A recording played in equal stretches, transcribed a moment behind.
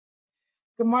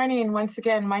Good morning. Once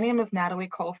again, my name is Natalie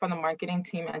Cole from the marketing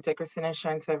team at Dickerson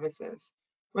Insurance Services.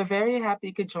 We're very happy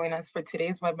you could join us for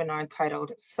today's webinar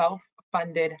titled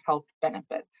Self-Funded Health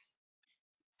Benefits.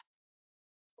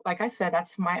 Like I said,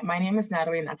 that's my name is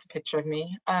Natalie, and that's a picture of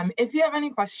me. If you have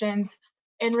any questions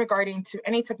in regarding to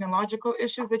any technological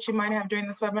issues that you might have during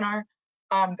this webinar,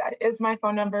 that is my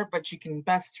phone number, but you can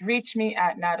best reach me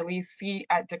at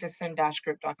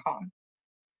nataliec@dickerson-group.com.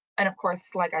 And of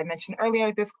course, like I mentioned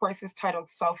earlier, this course is titled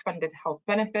Self-Funded Health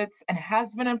Benefits and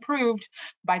has been approved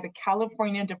by the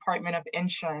California Department of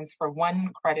Insurance for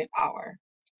 1 credit hour.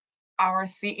 Our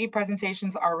CE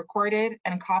presentations are recorded,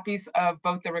 and copies of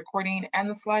both the recording and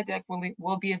the slide deck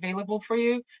will be available for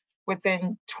you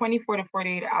within 24 to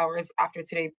 48 hours after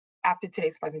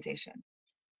today's presentation.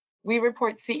 We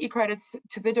report CE credits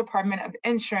to the Department of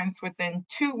Insurance within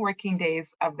 2 working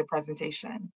days of the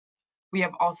presentation. We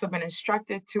have also been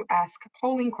instructed to ask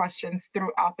polling questions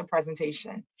throughout the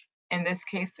presentation. In this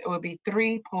case, it will be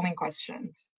 3 polling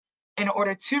questions. In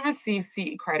order to receive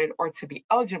CE credit or to be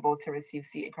eligible to receive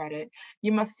CE credit,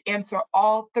 you must answer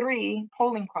all 3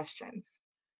 polling questions.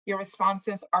 Your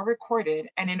responses are recorded,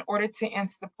 and in order to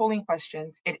answer the polling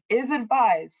questions, it is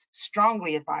advised,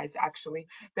 strongly advised actually,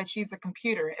 that you use a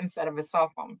computer instead of a cell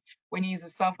phone. When you use a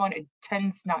cell phone, it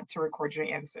tends not to record your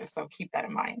answer, so keep that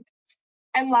in mind.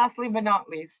 And lastly, but not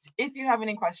least, if you have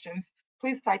any questions,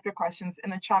 please type your questions in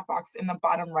the chat box in the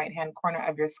bottom right-hand corner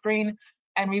of your screen,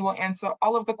 and we will answer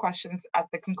all of the questions at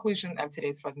the conclusion of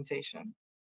today's presentation.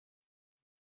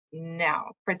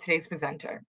 Now, for today's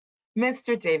presenter,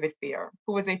 Mr. David Fear,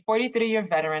 who is a 43-year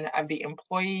veteran of the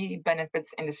employee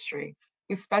benefits industry,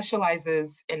 who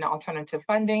specializes in alternative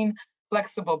funding,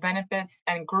 flexible benefits,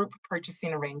 and group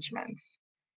purchasing arrangements.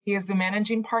 He is the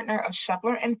managing partner of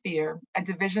Shepler & Fear, a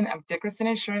division of Dickerson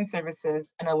Insurance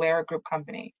Services, an Alera Group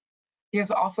company. He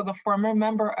is also the former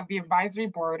member of the advisory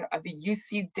board of the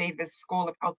UC Davis School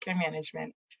of Healthcare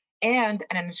Management and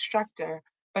an instructor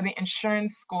for the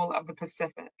Insurance School of the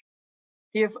Pacific.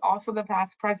 He is also the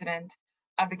past president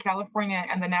of the California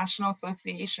and the National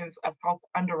Associations of Health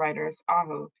Underwriters,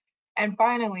 AHU. And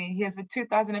finally, he is a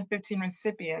 2015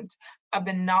 recipient of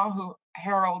the NAHU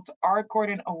Harold R.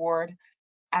 Gordon Award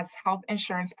as Health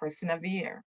Insurance Person of the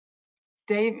Year.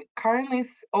 Dave currently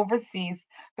oversees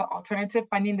the Alternative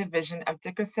Funding Division of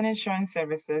Dickerson Insurance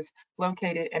Services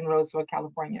located in Roseville,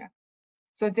 California.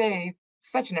 So Dave,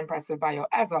 such an impressive bio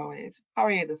as always. How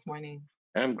are you this morning?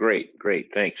 I'm great.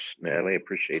 Thanks, Natalie.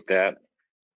 Appreciate that.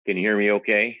 Can you hear me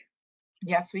okay?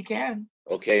 Yes, we can.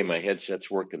 Okay, my headset's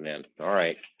working then. All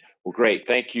right. Well, great.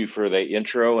 Thank you for the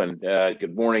intro, and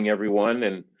good morning, everyone,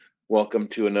 and welcome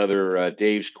to another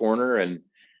Dave's Corner. And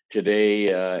today,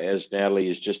 as Natalie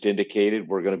has just indicated,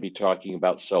 we're going to be talking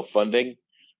about self-funding.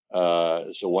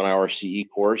 It's a 1-hour CE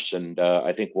course, and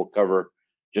I think we'll cover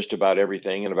just about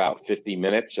everything in about 50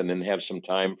 minutes and then have some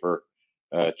time for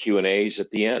Q&As at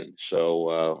the end. So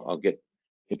I'll get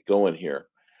going here.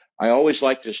 I always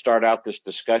like to start out this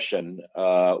discussion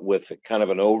with kind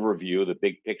of an overview, the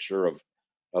big picture of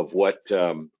what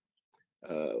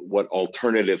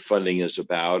alternative funding is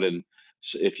about. And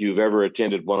if you've ever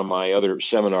attended one of my other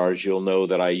seminars, you'll know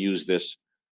that I use this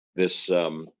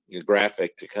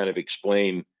graphic to kind of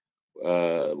explain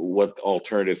what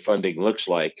alternative funding looks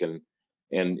like. And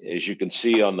as you can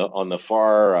see on the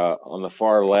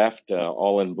far left,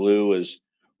 all in blue, is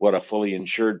what a fully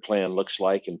insured plan looks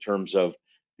like in terms of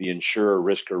the insurer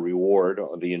risk or reward.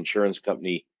 The insurance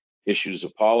company issues a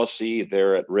policy.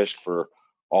 They're at risk for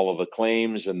all of the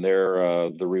claims, and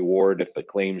they're the reward if the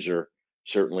claims are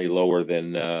certainly lower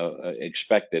than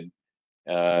expected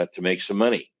to make some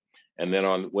money. And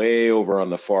then way over on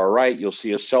the far right, you'll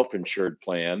see a self-insured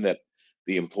plan that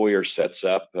the employer sets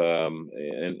up, and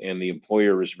the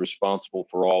employer is responsible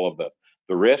for all of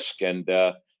the risk and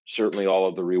certainly all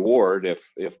of the reward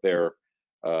if their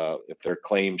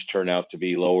claims turn out to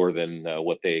be lower than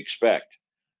what they expect.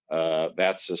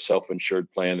 That's a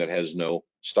self-insured plan that has no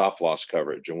stop loss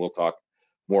coverage, and we'll talk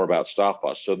more about stop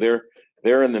loss. So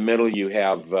there in the middle, you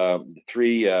have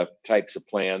 3 types of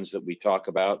plans that we talk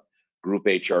about: group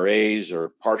HRAs, or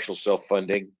partial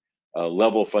self-funding,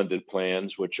 level funded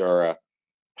plans, which are a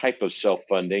type of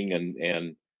self-funding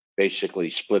and basically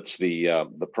splits the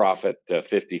profit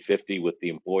 50-50 with the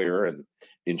employer and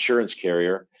the insurance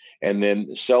carrier, and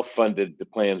then self-funded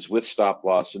plans with stop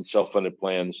loss and self-funded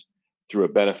plans through a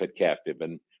benefit captive.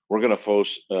 And we're going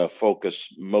to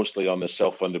focus mostly on the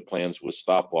self-funded plans with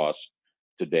stop loss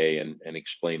today and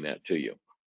explain that to you.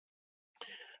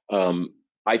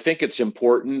 I think it's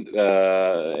important,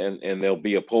 and there'll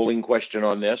be a polling question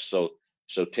on this, so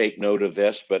take note of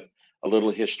this, but a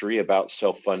little history about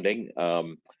self-funding.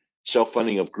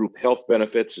 Self-funding of group health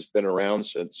benefits has been around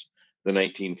since the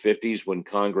 1950s when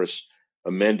Congress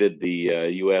amended the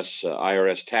U.S.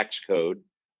 IRS tax code,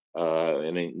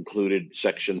 and it included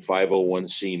Section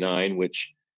 501c9,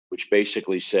 which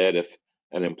basically said if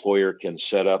an employer can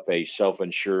set up a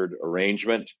self-insured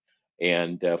arrangement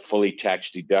and fully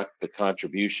tax deduct the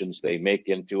contributions they make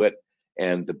into it,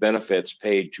 and the benefits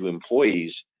paid to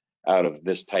employees out of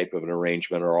this type of an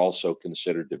arrangement are also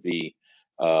considered to be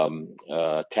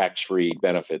tax-free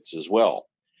benefits as well.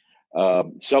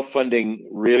 Self-funding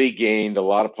really gained a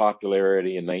lot of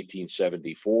popularity in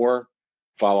 1974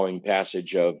 following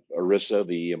passage of ERISA,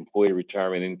 the Employee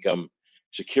Retirement Income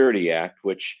Security Act,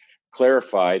 which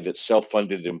clarified that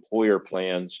self-funded employer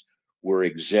plans were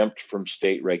exempt from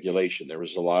state regulation. There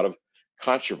was a lot of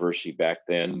controversy back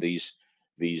then. These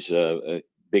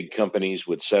big companies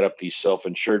would set up these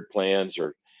self-insured plans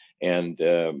and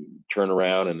turn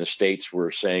around, and the states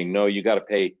were saying, no, you got to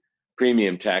pay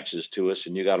premium taxes to us,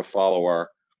 and you got to follow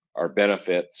our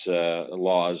benefits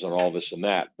laws and all this and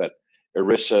that. But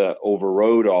ERISA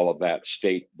overrode all of that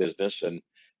state business and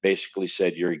basically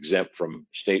said you're exempt from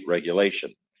state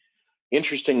regulation.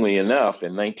 Interestingly enough,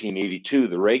 in 1982,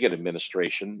 the Reagan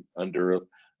administration, under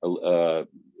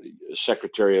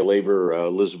Secretary of Labor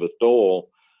Elizabeth Dole,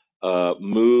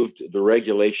 moved the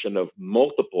regulation of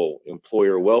multiple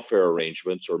employer welfare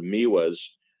arrangements, or MEWAs,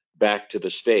 back to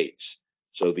the states.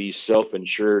 So these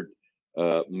self-insured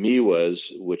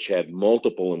MEWAs, which had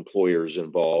multiple employers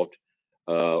involved,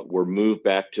 were moved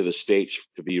back to the states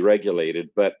to be regulated,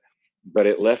 but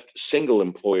it left single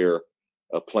employer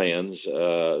plans,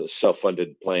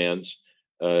 self-funded plans,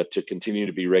 to continue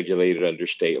to be regulated under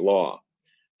state law.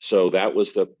 So that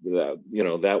was 8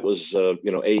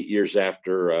 years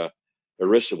after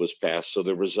ERISA was passed. So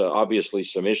there was obviously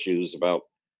some issues about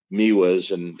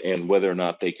MEWAs and whether or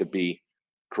not they could be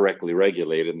correctly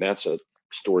regulated, and that's a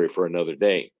story for another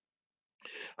day.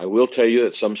 I will tell you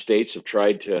that some states have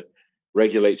tried to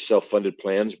regulate self-funded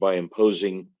plans by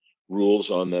imposing rules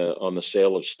on the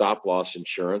sale of stop-loss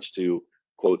insurance to,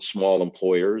 quote, small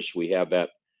employers. We have that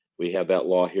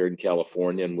law here in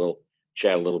California, and we'll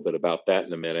chat a little bit about that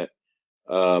in a minute.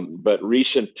 But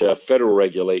recent federal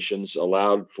regulations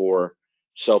allowed for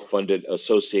self-funded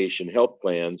association health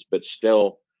plans, but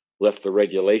still left the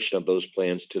regulation of those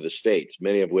plans to the states,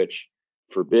 many of which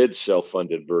forbid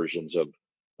self-funded versions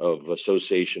of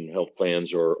association health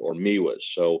plans or MEWAs.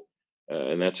 So,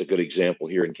 and that's a good example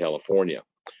here in California.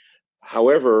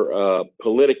 However,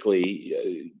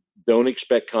 politically, don't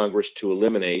expect Congress to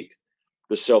eliminate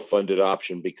the self-funded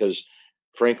option because,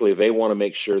 frankly, they want to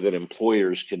make sure that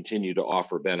employers continue to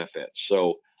offer benefits.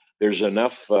 So there's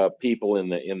enough people in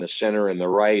the center and the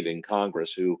right in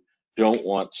Congress who don't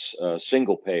want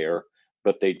single payer,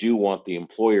 but they do want the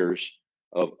employers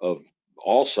of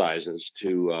all sizes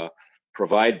to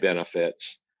provide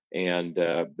benefits, and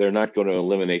they're not going to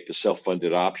eliminate the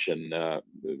self-funded option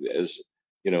as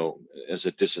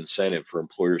a disincentive for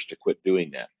employers to quit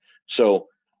doing that. So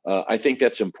I think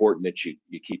that's important that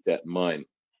you keep that in mind.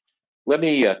 Let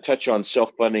me touch on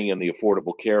self-funding and the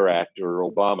Affordable Care Act, or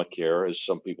Obamacare, as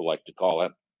some people like to call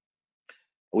it.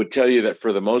 I would tell you that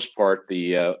for the most part,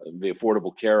 the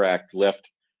Affordable Care Act left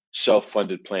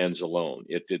self-funded plans alone.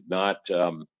 It did not.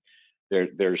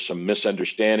 There's some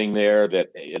misunderstanding there that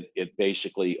it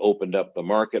basically opened up the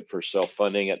market for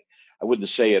self-funding. I wouldn't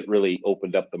say it really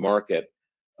opened up the market.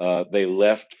 They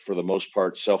left, for the most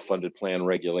part, self-funded plan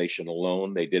regulation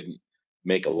alone. They didn't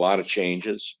make a lot of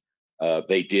changes.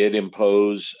 They did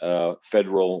impose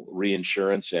federal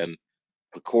reinsurance and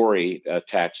PCORI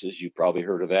taxes. You've probably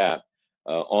heard of that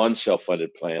on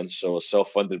self-funded plans. So a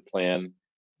self-funded plan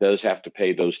does have to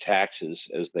pay those taxes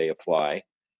as they apply.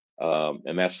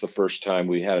 And that's the first time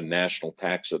we had a national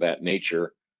tax of that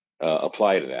nature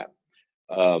apply to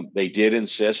that. They did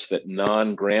insist that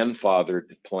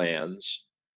non-grandfathered plans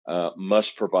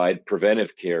must provide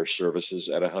preventive care services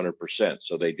at 100%.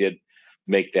 So they did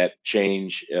make that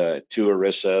change to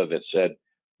ERISA that said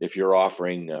if you're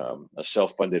offering a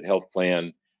self-funded health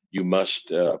plan, you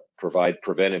must provide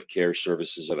preventive care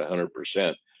services at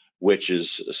 100%, which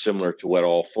is similar to what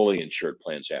all fully insured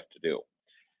plans have to do.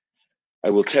 I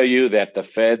will tell you that the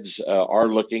feds are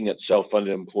looking at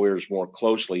self-funded employers more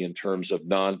closely in terms of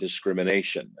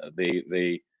non-discrimination.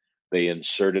 They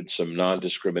inserted some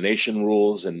non-discrimination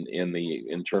rules in the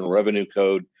Internal Revenue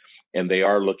Code, and they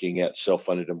are looking at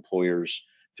self-funded employers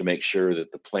to make sure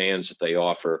that the plans that they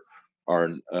offer are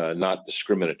not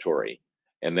discriminatory.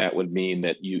 And that would mean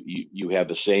that you have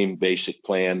the same basic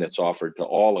plan that's offered to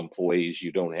all employees.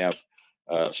 You don't have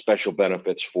special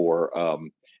benefits for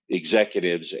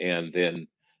executives and then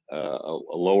a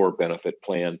lower benefit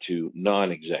plan to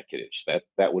non-executives.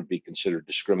 That would be considered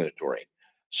discriminatory.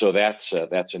 So that's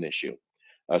an issue.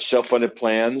 Self-funded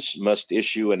plans must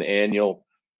issue an annual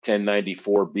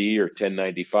 1094B or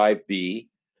 1095B.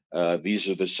 These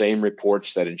are the same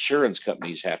reports that insurance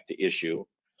companies have to issue.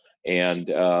 And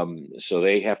so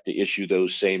they have to issue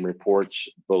those same reports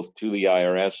both to the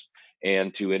IRS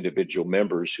and to individual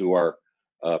members who are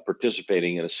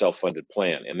participating in a self-funded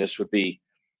plan. And this would be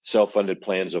self-funded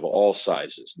plans of all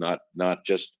sizes, not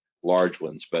just large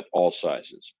ones, but all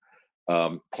sizes.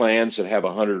 Plans that have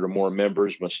 100 or more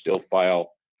members must still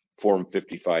file Form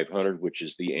 5500, which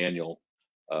is the annual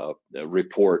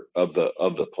report of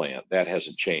the plan. That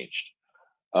hasn't changed.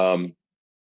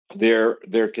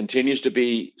 There continues to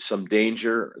be some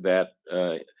danger that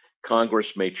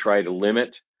Congress may try to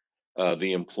limit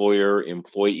the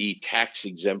employer-employee tax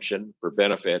exemption for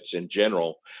benefits in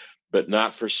general, but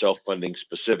not for self-funding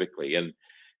specifically.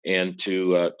 And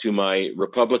to my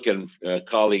Republican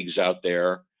colleagues out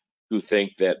there who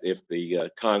think that if the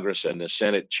Congress and the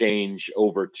Senate change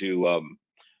over to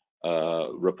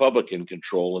Republican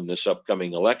control in this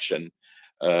upcoming election,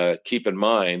 keep in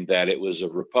mind that it was a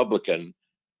Republican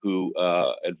who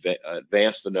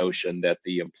advanced the notion that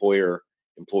the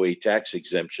employer-employee tax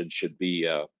exemption should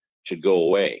go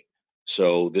away.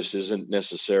 So this isn't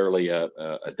necessarily a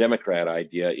Democrat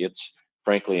idea. It's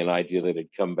frankly an idea that had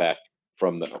come back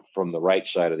from the right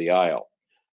side of the aisle.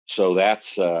 So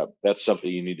that's something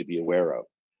you need to be aware of.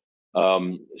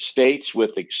 States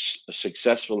with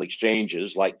successful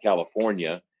exchanges like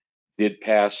California did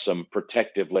pass some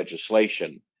protective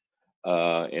legislation.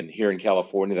 And here in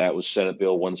California, that was Senate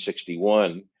Bill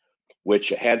 161, which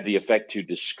had the effect to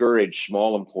discourage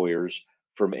small employers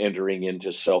from entering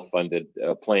into self-funded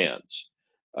plans.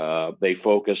 They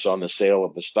focus on the sale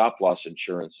of the stop-loss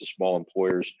insurance to small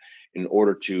employers in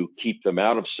order to keep them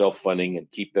out of self-funding and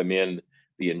keep them in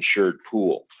the insured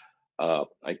pool.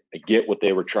 I get what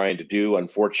they were trying to do.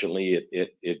 Unfortunately,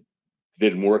 it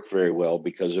didn't work very well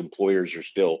because employers are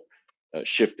still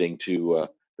shifting to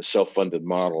the self-funded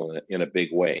model in a big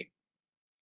way.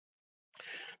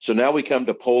 So now we come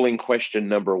to polling question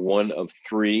number 1 of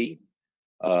 3.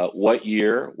 What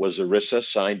year was ERISA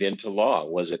signed into law?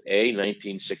 Was it A,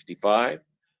 1965?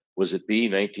 Was it B,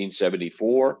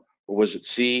 1974? Or was it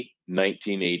C,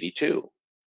 1982?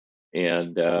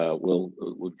 And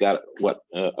we've got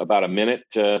about a minute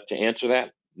to answer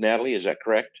that. Natalie, is that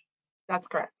correct? That's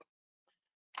correct.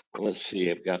 Let's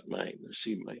see. I've got my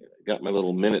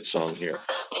little minute song here.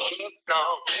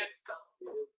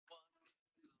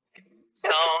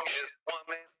 Song is 1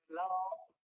 minute long.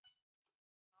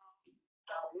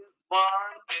 One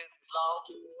minute long.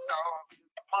 Song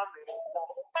is 1 minute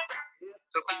long.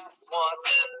 It's about 1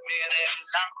 minute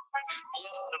long.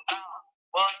 It's about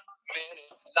 1 minute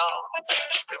long.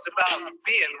 It's about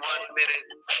being 1 minute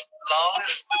long.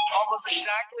 It's almost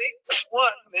exactly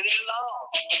 1 minute long.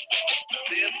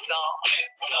 This song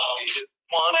is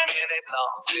 1 minute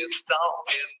long. This song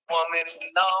is 1 minute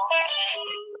long.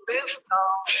 This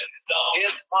song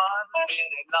is 1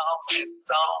 minute long. This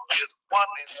song is 1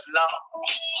 minute long.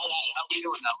 How we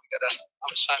doing now?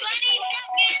 I was trying to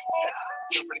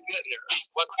feel pretty good here.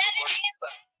 What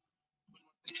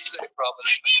did you say,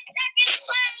 probably?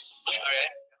 All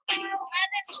right. Yeah,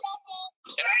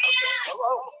 okay.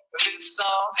 Oh. This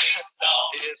song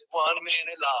is 1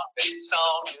 minute long. This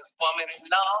song is 1 minute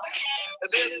long.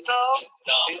 This song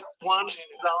is 1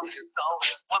 minute long. This song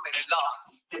is 1 minute long.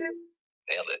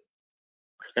 Nailed it.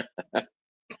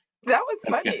 That was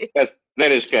funny.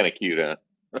 That is kind of cute, huh?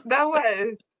 That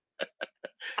was.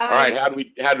 All right, how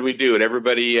do we do it?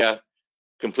 Everybody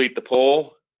complete the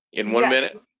poll in 1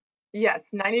 minute?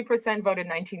 Yes, 90% voted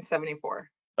 1974.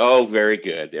 Oh, very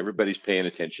good. Everybody's paying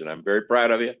attention. I'm very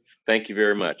proud of you. Thank you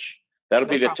very much. That'll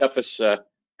be the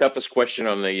toughest question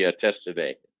on the test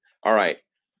today. All right.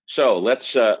 So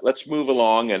let's move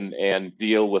along and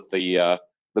deal with the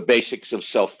basics of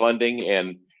self-funding.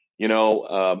 And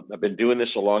I've been doing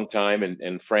this a long time,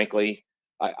 and frankly,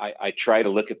 I try to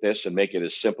look at this and make it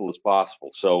as simple as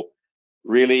possible. So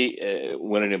really,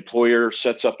 when an employer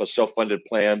sets up a self-funded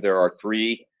plan, there are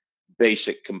 3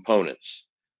 basic components.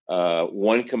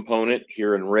 One component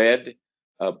here in red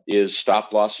is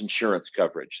stop-loss insurance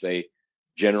coverage. They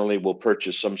generally will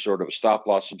purchase some sort of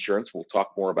stop-loss insurance. We'll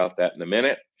talk more about that in a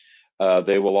minute.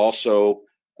 They will also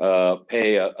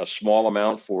pay a small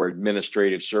amount for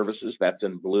administrative services. That's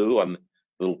in blue on the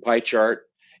little pie chart.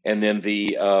 And then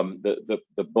the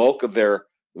bulk of their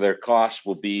costs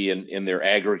will be in their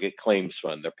aggregate claims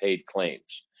fund, their paid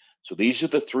claims. So these are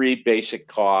the 3 basic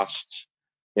costs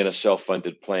in a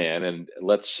self-funded plan. And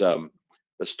let's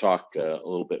let's talk a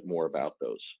little bit more about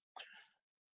those.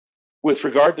 With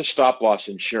regard to stop loss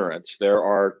insurance, there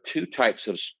are two types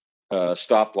of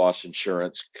stop loss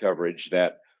insurance coverage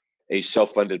that a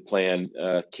self-funded plan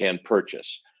can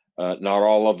purchase. Not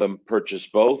all of them purchase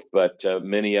both, but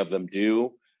many of them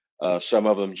do. Some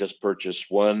of them just purchase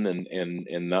one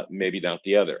and maybe not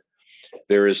the other.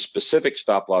 There is specific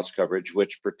stop loss coverage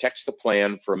which protects the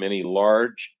plan from any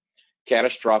large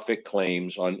catastrophic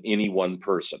claims on any one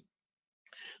person.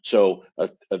 So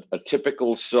a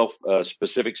typical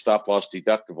specific stop loss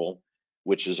deductible,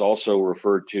 which is also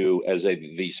referred to as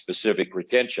the specific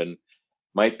retention,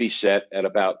 might be set at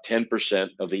about 10%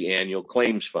 of the annual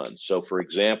claims fund. So for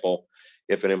example,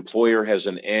 if an employer has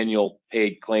an annual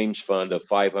paid claims fund of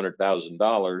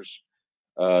 $500,000,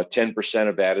 10%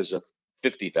 of that is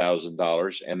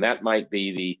 $50,000, and that might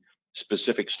be the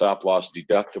specific stop loss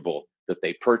deductible that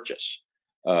they purchase.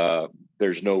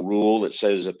 There's no rule that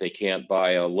says that they can't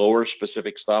buy a lower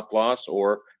specific stop loss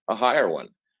or a higher one,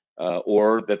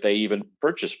 or that they even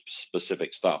purchase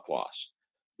specific stop loss.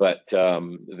 But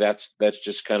that's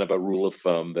just kind of a rule of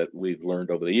thumb that we've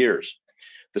learned over the years.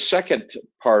 The second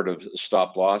part of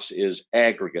stop loss is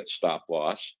aggregate stop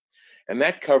loss, and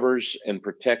that covers and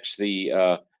protects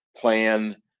the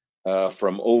plan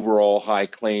from overall high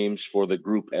claims for the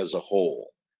group as a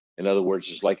whole. In other words,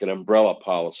 it's like an umbrella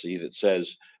policy that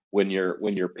says when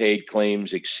your paid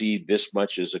claims exceed this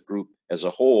much as a group as a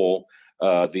whole,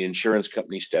 the insurance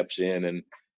company steps in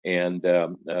and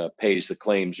pays the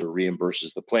claims or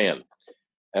reimburses the plan.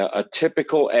 A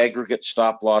typical aggregate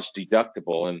stop loss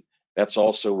deductible, and that's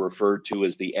also referred to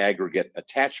as the aggregate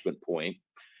attachment point,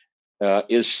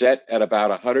 is set at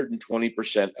about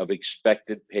 120% of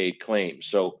expected paid claims.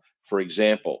 So, for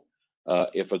example,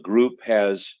 if a group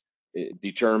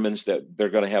determines that they're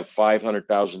going to have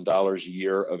 $500,000 a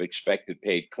year of expected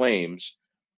paid claims,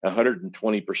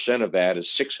 120% of that is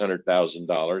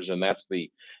 $600,000, and that's the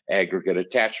aggregate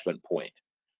attachment point.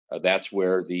 That's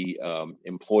where the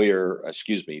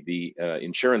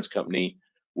insurance company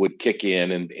would kick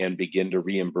in and begin to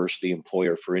reimburse the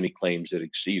employer for any claims that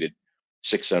exceeded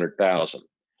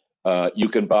 $600,000. You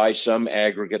can buy some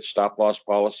aggregate stop loss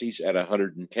policies at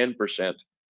 110%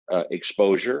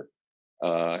 exposure.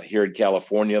 Here in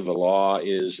California, the law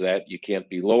is that you can't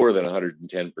be lower than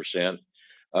 110%.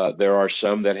 There are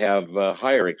some that have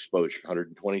higher exposure,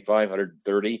 125,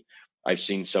 130. I've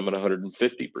seen some at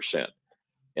 150%.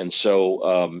 And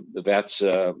so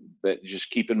that just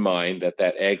keep in mind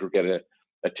that aggregate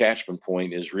attachment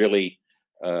point is really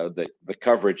the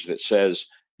coverage that says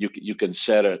you can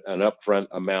set an upfront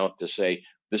amount to say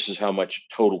this is how much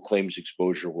total claims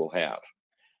exposure we'll have.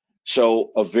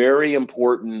 So a very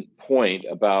important point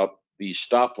about the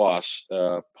stop loss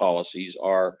policies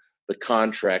are the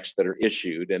contracts that are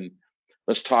issued, and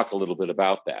let's talk a little bit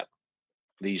about that.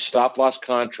 These stop loss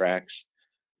contracts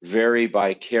vary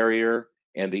by carrier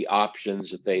and the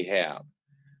options that they have.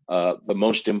 The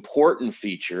most important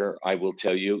feature, I will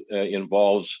tell you,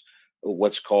 involves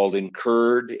what's called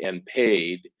incurred and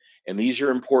paid, and these are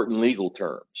important legal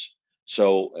terms.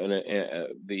 So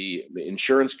the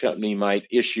insurance company might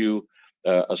issue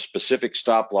a specific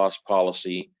stop loss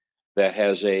policy that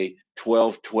has a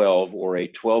 12-12 or a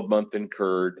 12-month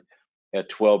incurred, a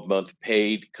 12-month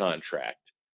paid contract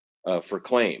for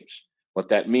claims. What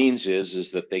that means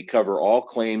is that they cover all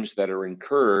claims that are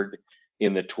incurred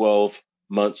in the 12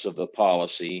 months of the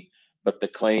policy, but the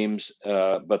claims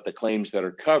that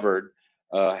are covered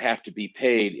have to be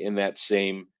paid in that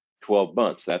same 12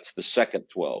 months. That's the second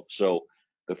 12. So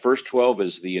the first 12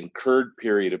 is the incurred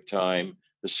period of time.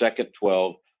 The second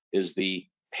 12 is the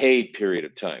paid period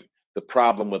of time. The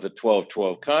problem with a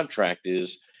 12-12 contract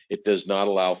is it does not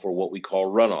allow for what we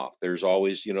call runoff. There's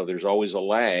always a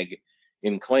lag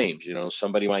in claims.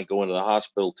 Somebody might go into the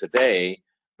hospital today,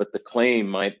 but the claim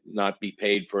might not be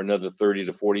paid for another 30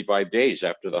 to 45 days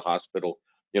after the hospital,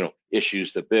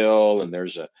 issues the bill, and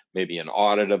there's maybe an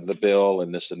audit of the bill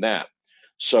and this and that.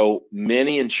 So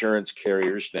many insurance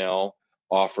carriers now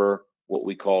offer what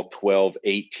we call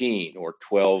 12-18 or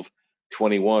 12-21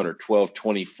 or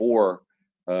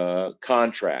 12-24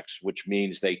 contracts, which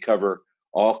means they cover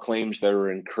all claims that are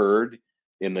incurred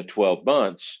in the 12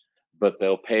 months, but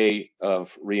they'll pay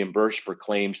reimburse for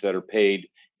claims that are paid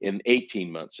in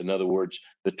 18 months. In other words,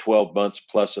 the 12 months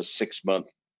plus a 6-month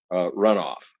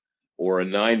runoff, or a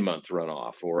 9-month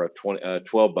runoff, or a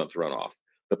 12-month runoff.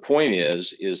 The point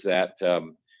is that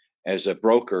as a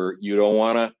broker, you don't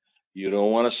want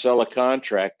to sell a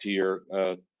contract to your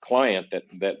client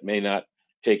that may not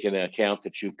take into account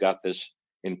that you've got this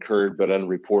incurred but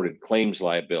unreported claims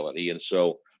liability, and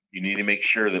so you need to make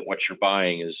sure that what you're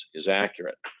buying is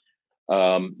accurate.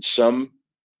 Some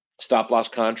stop loss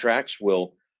contracts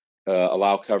will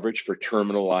allow coverage for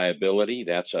terminal liability.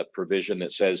 That's a provision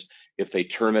that says if they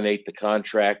terminate the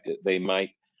contract, they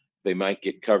might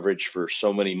get coverage for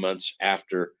so many months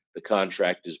after the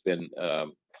contract has been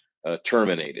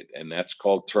terminated, and that's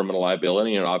called terminal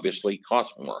liability, and obviously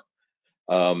costs more.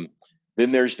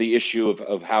 Then there's the issue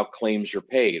of how claims are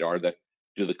paid.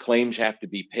 Do the claims have to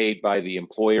be paid by the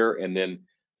employer and then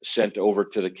sent over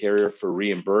to the carrier for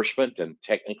reimbursement? And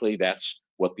technically, that's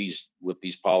what these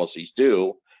policies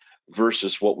do,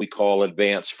 versus what we call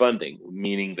advance funding,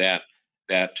 meaning that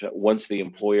once the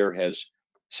employer has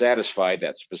satisfied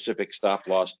that specific stop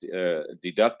loss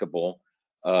deductible,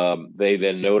 they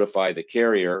then notify the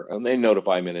carrier, and they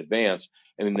notify them in advance,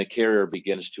 and then the carrier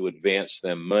begins to advance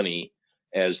them money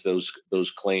as those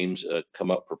claims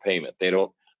come up for payment. They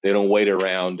don't wait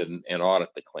around and audit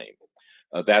the claim.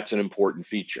 That's an important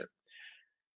feature.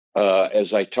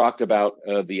 As I talked about,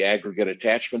 the aggregate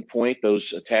attachment point,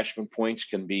 those attachment points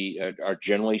are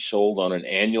generally sold on an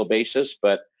annual basis,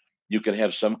 but you can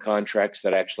have some contracts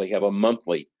that actually have a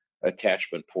monthly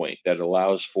attachment point that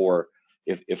allows for,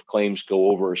 if claims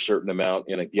go over a certain amount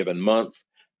in a given month,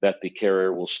 that the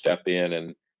carrier will step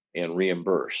in and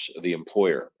reimburse the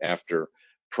employer after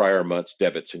prior month's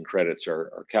debits and credits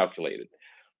are calculated.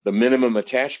 The minimum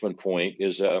attachment point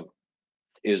is a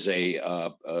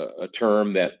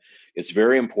term that it's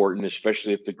very important,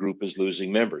 especially if the group is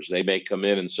losing members. They may come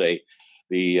in and say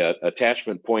the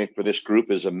attachment point for this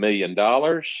group is $1 million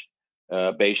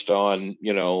based on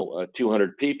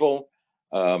 200 people.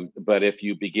 But if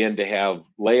you begin to have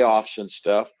layoffs and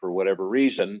stuff for whatever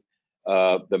reason,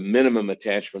 the minimum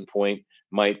attachment point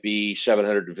might be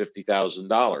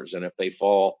 $750,000, and if they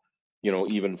fall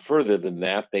even further than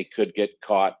that, they could get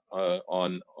caught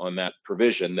on that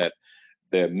provision that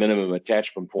the minimum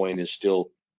attachment point is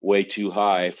still way too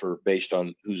high based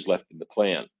on who's left in the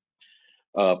plan.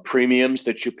 Premiums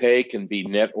that you pay can be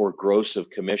net or gross of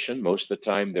commission. Most of the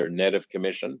time they're net of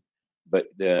commission, but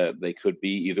they could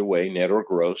be either way, net or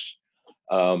gross.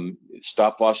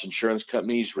 Stop loss insurance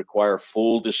companies require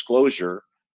full disclosure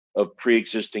of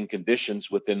pre-existing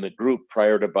conditions within the group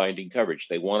prior to binding coverage.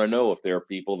 They want to know if there are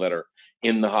people that are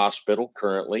in the hospital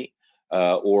currently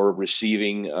or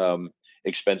receiving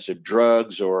expensive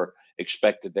drugs or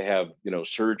expected to have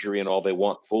surgery and all. They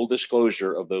want full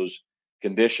disclosure of those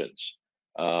conditions.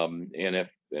 And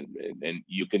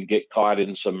you can get caught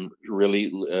in some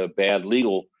really bad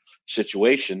legal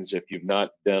situations if you've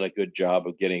not done a good job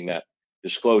of getting that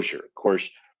disclosure. Of course,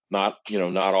 not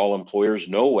all employers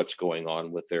know what's going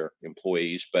on with their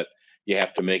employees, but you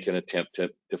have to make an attempt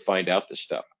to find out this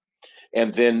stuff.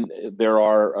 And then there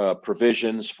are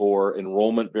provisions for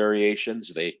enrollment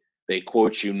variations. They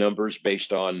quote you numbers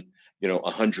based on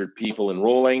 100 people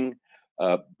enrolling,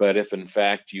 but if in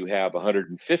fact you have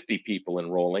 150 people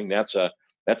enrolling, that's a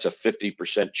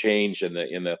 50% change in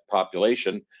the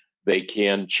population. They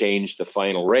can change the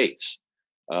final rates.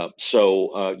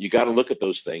 So you got to look at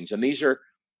those things, and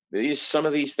some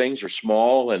of these things are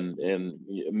small and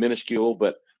minuscule,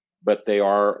 but they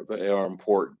are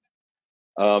important.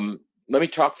 Let me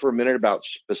talk for a minute about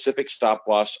specific stop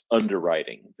loss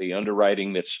underwriting, the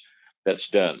underwriting that's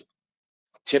done.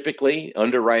 Typically,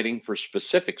 underwriting for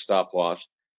specific stop loss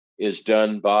is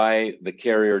done by the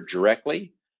carrier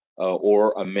directly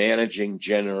or a managing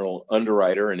general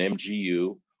underwriter, an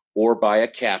MGU, or by a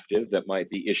captive that might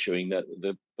be issuing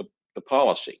the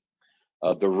policy.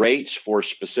 The rates for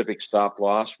specific stop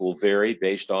loss will vary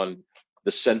based on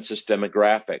the census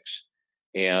demographics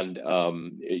and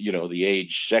the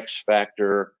age, sex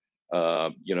factor,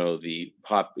 the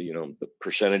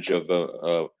percentage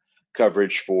of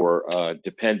coverage for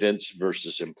dependents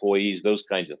versus employees, those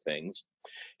kinds of things.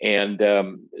 And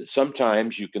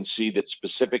sometimes you can see that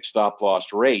specific stop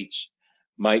loss rates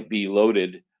might be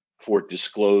loaded for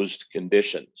disclosed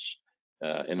conditions.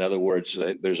 In other words,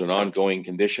 there's an ongoing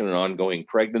condition, an ongoing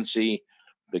pregnancy.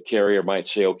 The carrier might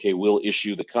say, okay, we'll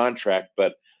issue the contract,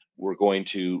 but we're going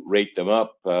to rate them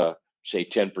up, say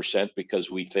 10%,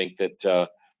 because we think that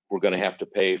we're going to have to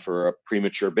pay for a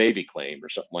premature baby claim or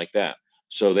something like that.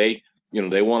 So they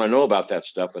want to know about that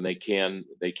stuff, and they can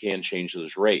change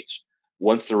those rates.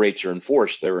 Once the rates are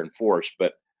enforced, they're enforced,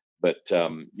 but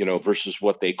versus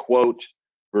what they quote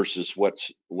versus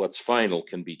what's final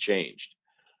can be changed.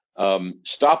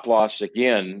 Stop loss,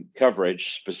 again,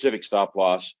 coverage, specific stop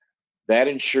loss, that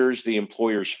insures the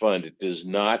employer's fund. It does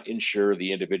not insure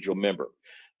the individual member.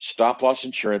 Stop loss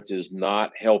insurance is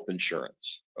not health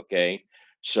insurance, okay?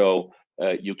 So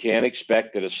you can't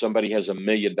expect that if somebody has $1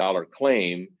 million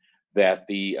claim that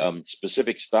the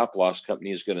specific stop loss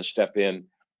company is going to step in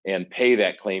and pay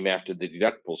that claim after the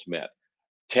deductible's met.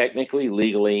 Technically,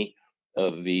 legally,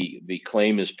 the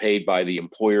claim is paid by the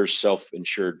employer's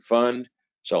self-insured fund,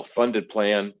 self-funded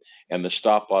plan, and the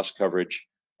stop-loss coverage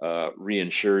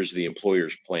reinsures the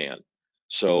employer's plan.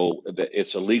 So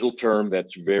it's a legal term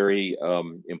that's very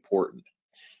important.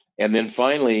 And then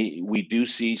finally, we do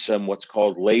see some what's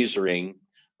called lasering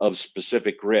of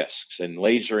specific risks. And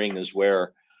lasering is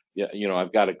where,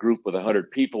 I've got a group with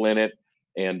 100 people in it,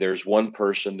 and there's one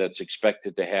person that's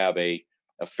expected to have a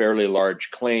fairly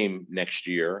large claim next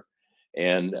year.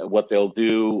 And what they'll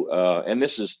do, and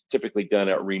this is typically done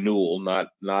at renewal,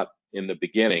 not in the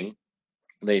beginning.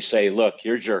 They say, look,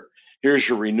 here's your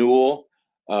renewal,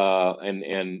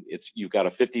 and you've got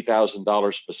a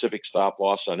 $50,000 specific stop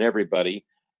loss on everybody.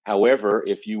 However,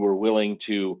 if you were willing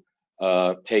to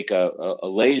take a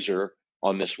laser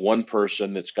on this one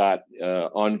person that's got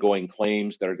ongoing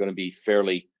claims that are going to be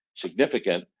fairly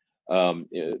significant,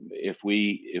 if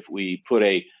we put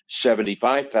a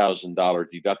 $75,000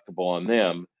 deductible on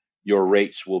them, your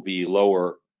rates will be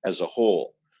lower as a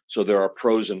whole. So there are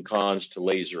pros and cons to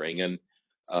lasering, and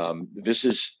this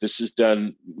is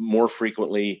done more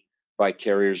frequently by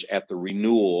carriers at the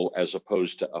renewal as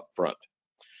opposed to upfront.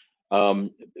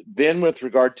 Then with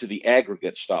regard to the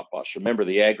aggregate stop loss, remember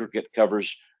the aggregate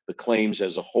covers the claims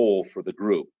as a whole for the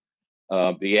group.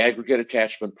 The aggregate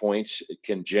attachment points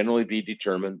can generally be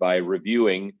determined by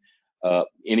reviewing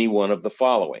any one of the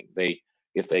following.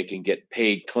 If they can get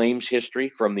paid claims history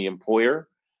from the employer,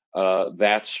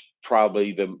 that's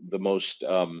probably the most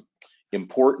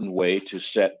important way to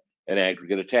set an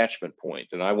aggregate attachment point.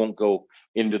 And I won't go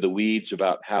into the weeds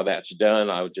about how that's done.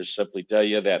 I would just simply tell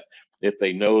you that if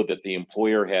they know that the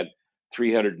employer had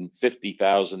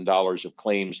 $350,000 of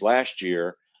claims last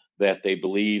year, that they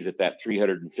believe that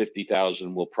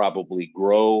 $350,000 will probably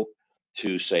grow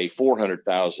to say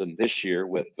 $400,000 this year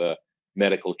with the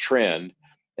medical trend.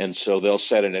 And so they'll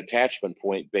set an attachment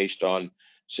point based on,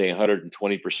 say,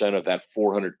 120% of that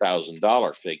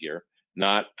 $400,000 figure,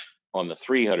 not on the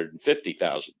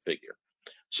 $350,000 figure.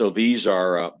 So these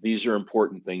are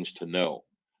important things to know.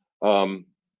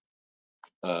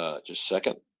 Just a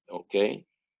second, okay.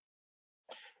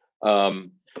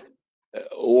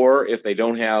 Or if they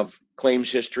don't have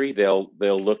claims history, they'll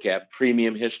look at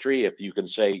premium history. If you can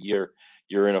say you're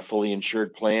in a fully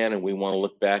insured plan and we want to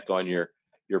look back on your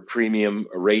premium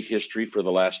rate history for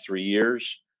the last 3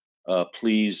 years,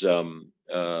 please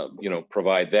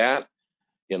provide that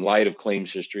in light of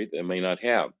claims history they may not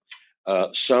have.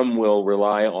 Some will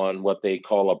rely on what they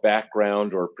call a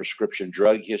background or prescription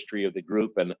drug history of the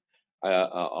group, and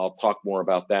I'll talk more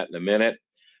about that in a minute.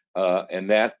 And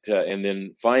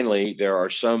then finally, there are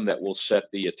some that will set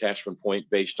the attachment point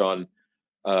based on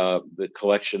the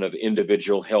collection of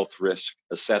individual health risk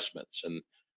assessments. And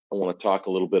I want to talk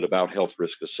a little bit about health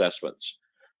risk assessments.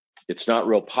 It's not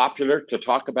real popular to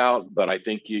talk about, but I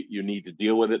think you need to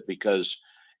deal with it because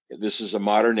this is a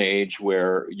modern age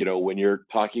where, when you're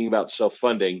talking about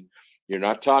self-funding, you're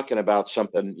not talking about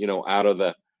something, out of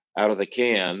the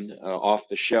can, off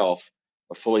the shelf,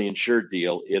 a fully insured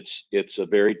deal. It's a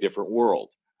very different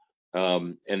world.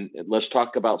 And let's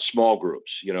talk about small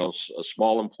groups. A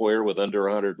small employer with under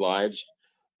 100 lives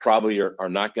probably are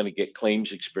not going to get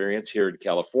claims experience here in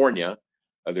California.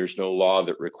 There's no law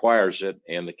that requires it,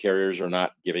 and the carriers are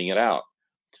not giving it out.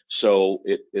 So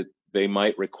they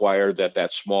might require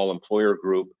that small employer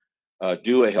group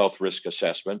do a health risk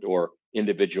assessment or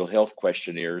individual health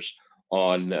questionnaires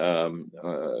on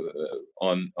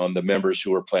the members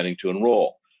who are planning to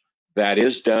enroll. That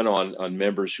is done on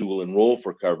members who will enroll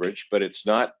for coverage, but it's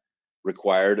not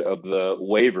required of the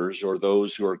waivers or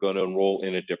those who are going to enroll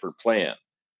in a different plan.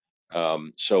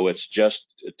 So it's just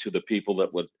to the people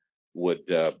that would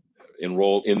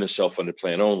enroll in the self-funded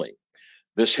plan only.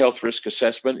 This health risk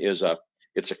assessment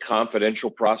it's a confidential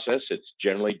process. It's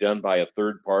generally done by a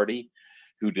third party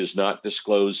who does not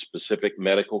disclose specific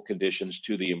medical conditions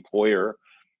to the employer,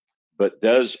 but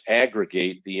does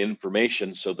aggregate the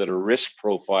information so that a risk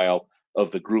profile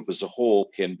of the group as a whole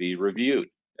can be reviewed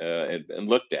and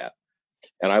looked at.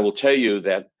 And I will tell you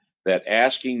that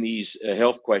asking these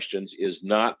health questions is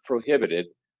not prohibited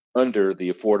under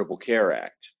the Affordable Care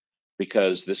Act,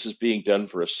 because this is being done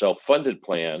for a self-funded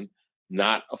plan,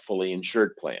 not a fully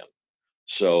insured plan.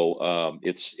 So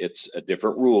it's a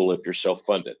different rule if you're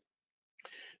self-funded.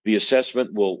 The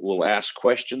assessment will ask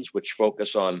questions which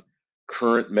focus on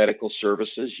current medical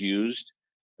services used,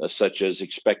 such as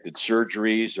expected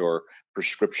surgeries or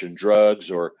prescription drugs,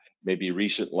 or maybe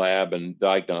recent lab and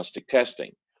diagnostic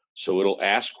testing. So it'll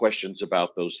ask questions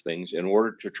about those things in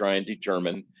order to try and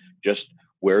determine just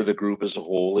where the group as a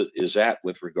whole is at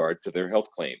with regard to their health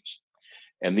claims.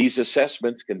 And these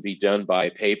assessments can be done by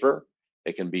paper.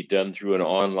 They can be done through an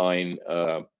online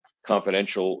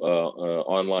confidential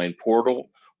online portal,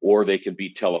 or they can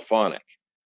be telephonic.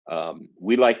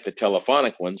 We like the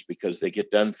telephonic ones because they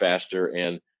get done faster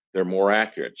and they're more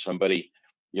accurate. Somebody,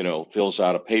 fills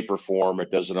out a paper form or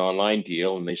does an online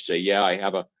deal and they say, yeah, I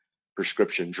have a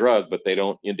prescription drug, but they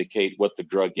don't indicate what the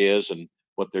drug is and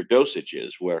what their dosage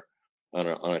is. Where on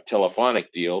a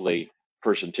telephonic deal, the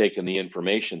person taking the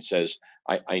information says,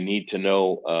 I need to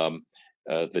know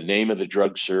the name of the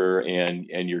drug, sir,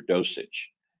 and your dosage.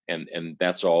 And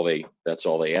that's all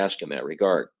they ask in that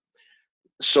regard.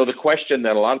 So the question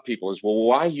that a lot of people is, well,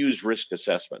 why use risk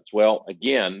assessments? Well,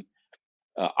 again,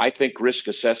 I think risk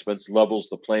assessments levels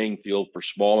the playing field for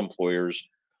small employers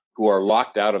who are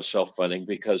locked out of self-funding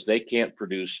because they can't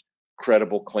produce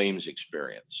credible claims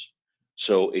experience.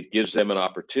 So it gives them an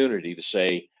opportunity to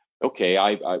say, okay,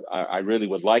 I really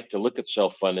would like to look at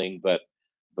self-funding, but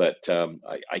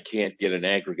I can't get an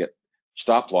aggregate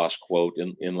stop loss quote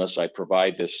unless I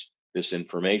provide this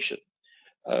information.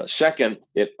 Second,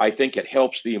 I think it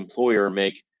helps the employer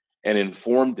make an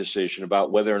informed decision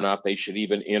about whether or not they should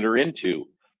even enter into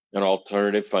an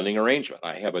alternative funding arrangement.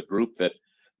 I have a group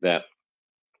that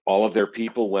all of their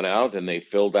people went out and they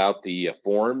filled out the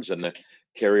forms, and the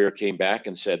carrier came back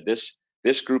and said,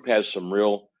 this group has some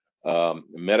real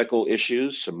medical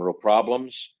issues, some real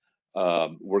problems.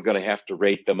 We're going to have to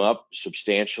rate them up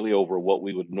substantially over what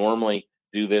we would normally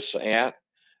do this at.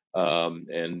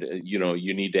 And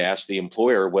you need to ask the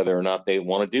employer whether or not they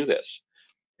want to do this.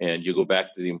 And you go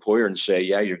back to the employer and say,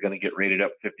 yeah, you're going to get rated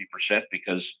up 50%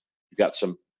 because you've got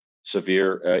some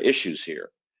severe issues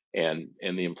here. And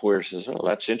the employer says, oh,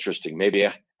 that's interesting. Maybe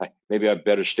I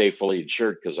better stay fully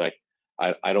insured because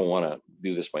I don't want to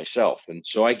do this myself. And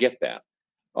so I get that.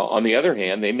 On the other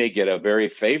hand, they may get a very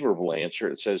favorable answer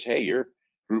that says, hey, your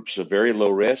group's a very low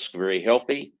risk, very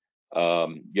healthy.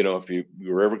 If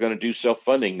you're ever going to do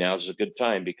self-funding, now's a good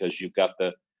time because you've got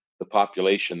the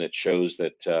population that shows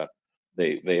that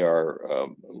they are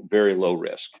very low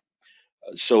risk.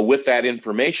 So with that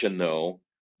information, though,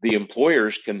 the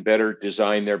employers can better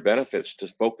design their benefits to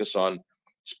focus on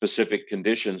specific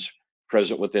conditions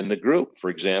present within the group. For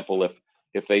example,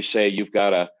 if they say you've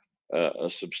got a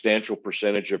substantial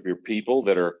percentage of your people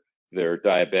that are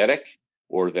diabetic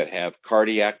or that have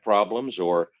cardiac problems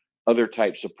or other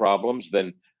types of problems,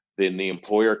 then the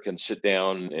employer can sit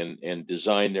down and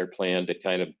design their plan to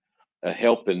kind of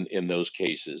help in those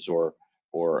cases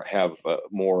or have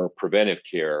more preventive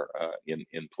care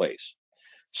in place.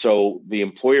 So the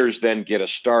employers then get a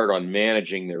start on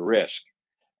managing their risk.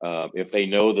 If they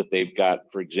know that they've got,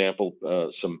 for example,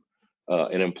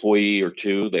 an employee or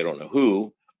two, they don't know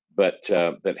who, but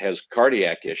that has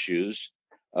cardiac issues,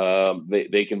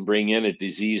 they can bring in a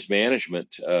disease management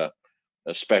a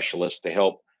specialist to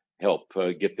help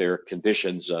get their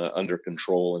conditions under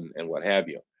control and what have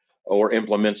you, or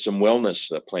implement some wellness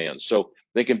plans. So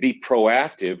they can be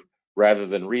proactive rather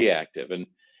than reactive. And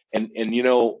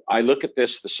I look at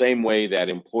this the same way that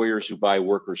employers who buy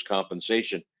workers'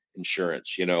 compensation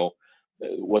insurance,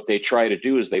 what they try to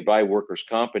do is they buy workers'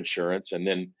 comp insurance and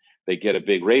then they get a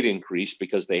big rate increase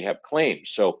because they have claims.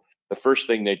 So the first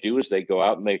thing they do is they go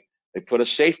out and they put a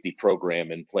safety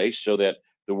program in place so that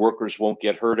the workers won't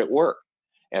get hurt at work.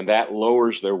 And that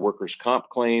lowers their workers' comp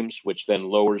claims, which then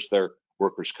lowers their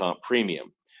workers' comp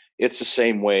premium. It's the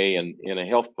same way in a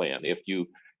health plan. If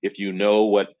you know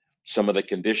what some of the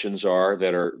conditions are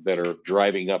that are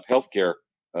driving up healthcare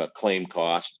claim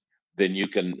costs, then you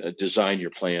can design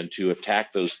your plan to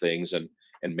attack those things and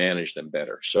manage them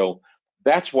better. So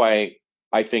that's why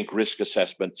I think risk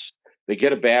assessments, they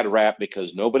get a bad rap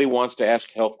because nobody wants to ask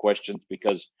health questions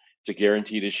because it's a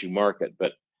guaranteed issue market,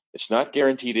 but it's not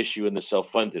guaranteed issue in the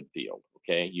self-funded field.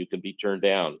 Okay, you can be turned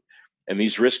down, and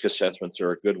these risk assessments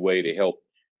are a good way to help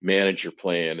manage your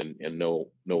plan and know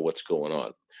what's going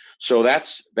on. So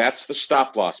that's the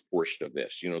stop loss portion of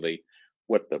this.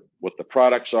 What the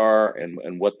products are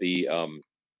and what the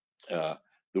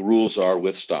rules are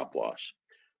with stop loss.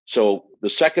 So the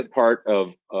second part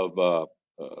of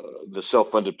the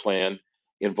self-funded plan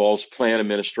involves plan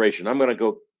administration. I'm going to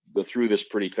go through this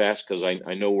pretty fast because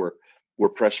I know we're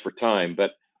pressed for time,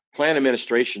 but plan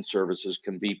administration services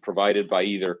can be provided by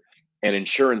either an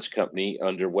insurance company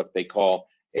under what they call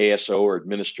ASO or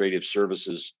Administrative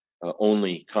Services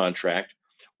Only contract,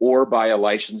 or by a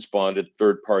licensed bonded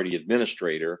third-party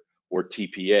administrator or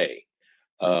TPA.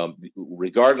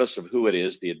 Regardless of who it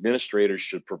is, the administrator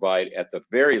should provide at the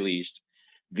very least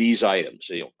these items: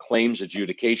 claims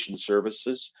adjudication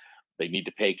services. They need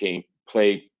to pay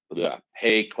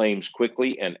pay claims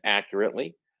quickly and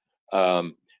accurately.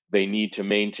 They need to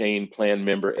maintain plan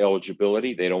member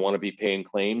eligibility. They don't want to be paying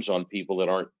claims on people that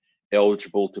aren't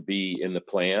eligible to be in the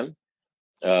plan.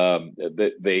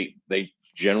 They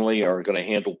generally are going to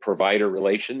handle provider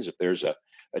relations. If there's a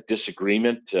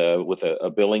disagreement with a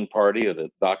billing party or the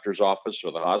doctor's office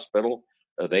or the hospital,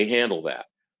 they handle that.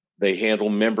 They handle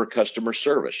member customer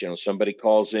service. You know, somebody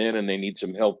calls in and they need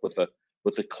some help with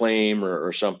a claim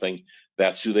or something.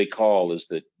 That's who they call, is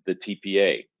the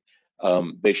TPA.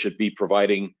 They should be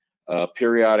providing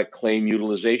periodic claim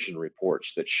utilization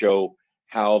reports that show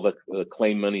how the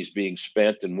claim money is being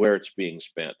spent and where it's being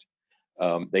spent.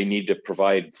 They need to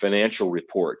provide financial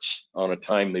reports on a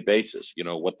timely basis. You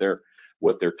know, what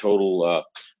their total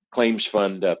claims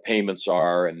fund payments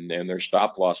are, and their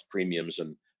stop loss premiums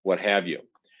and what have you.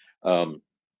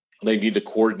 They need to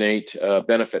coordinate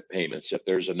benefit payments. If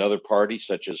there's another party,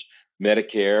 such as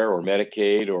Medicare or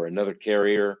Medicaid or another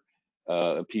carrier,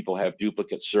 people have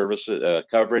duplicate services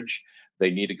coverage,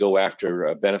 they need to go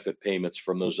after benefit payments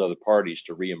from those other parties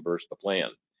to reimburse the plan.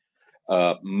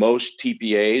 Most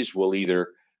TPAs will either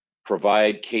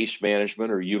provide case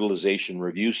management or utilization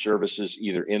review services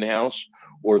either in-house,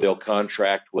 or they'll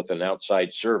contract with an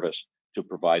outside service to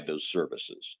provide those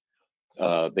services.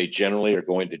 They generally are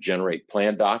going to generate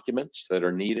plan documents that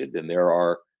are needed, and there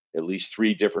are at least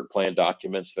 3 different plan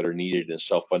documents that are needed in a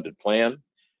self-funded plan.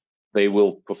 They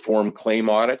will perform claim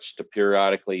audits to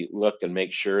periodically look and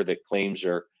make sure that claims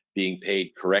are being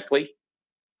paid correctly,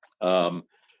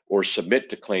 or submit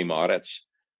to claim audits.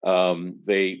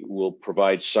 They will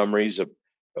provide summaries of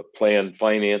plan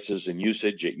finances and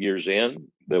usage at year's end.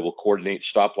 They will coordinate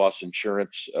stop loss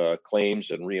insurance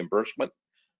claims and reimbursement.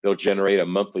 They'll generate a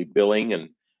monthly billing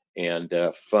and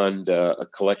fund a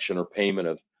collection or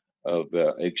payment of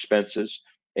expenses.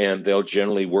 And they'll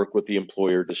generally work with the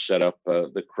employer to set up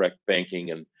the correct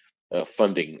banking and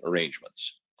funding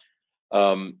arrangements.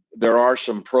 There are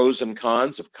some pros and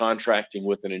cons of contracting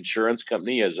with an insurance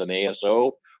company as an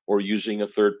ASO or using a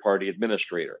third-party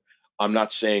administrator. I'm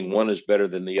not saying one is better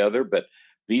than the other, but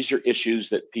these are issues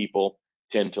that people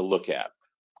tend to look at.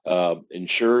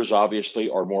 Insurers obviously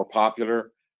are more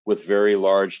popular with very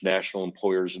large national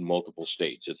employers in multiple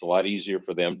states. It's a lot easier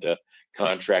for them to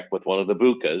contract with one of the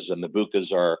BUCAs, and the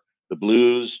BUCAs are the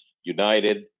Blues,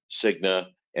 United, Cigna,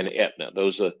 and Aetna.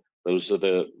 Those are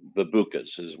the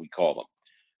BUCAs, as we call them.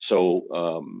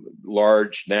 So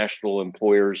large national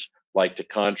employers like to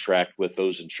contract with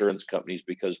those insurance companies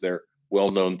because they're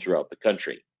well known throughout the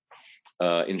country.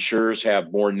 Insurers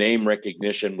have more name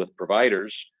recognition with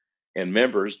providers and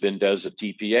members than does a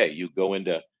TPA.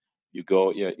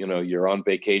 You're on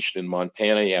vacation in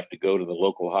Montana, you have to go to the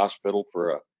local hospital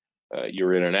for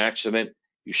you're in an accident,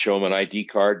 you show them an ID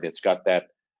card and it's got that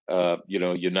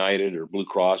United or Blue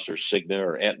Cross or Cigna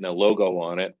or Aetna logo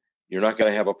on it. You're not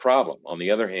going to have a problem. On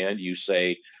the other hand, you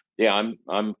say, yeah,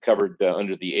 I'm covered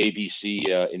under the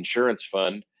ABC insurance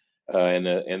fund, and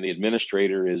the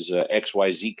administrator is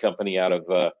XYZ company out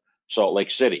of Salt Lake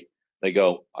City. They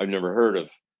go, I've never heard of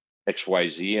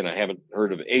XYZ and I haven't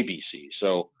heard of ABC.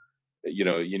 So,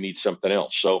 you need something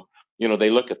else. So, they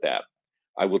look at that.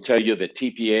 I will tell you that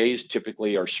TPAs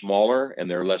typically are smaller and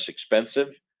they're less expensive,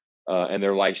 and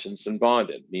they're licensed and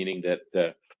bonded, meaning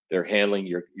that they're handling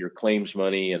your claims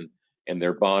money and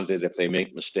they're bonded if they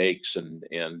make mistakes, and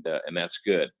that's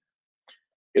good.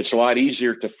 It's a lot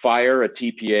easier to fire a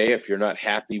TPA if you're not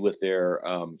happy with their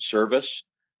service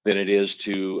than it is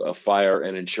to fire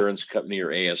an insurance company or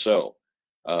ASO.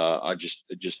 I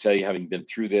just tell you, having been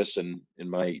through this in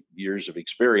my years of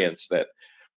experience, that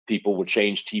people will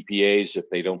change TPAs if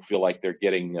they don't feel like they're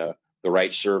getting the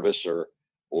right service or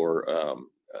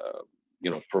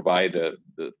provide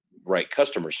the right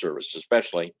customer service,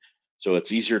 especially. So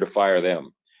it's easier to fire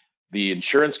them. The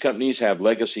insurance companies have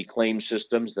legacy claim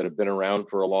systems that have been around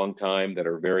for a long time that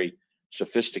are very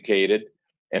sophisticated,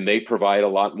 and they provide a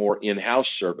lot more in-house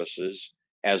services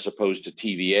as opposed to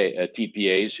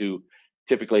TPAs who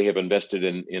typically have invested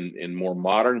in more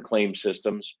modern claim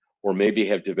systems or maybe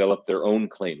have developed their own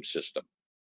claim system.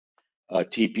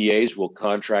 TPAs will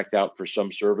contract out for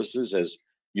some services as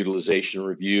utilization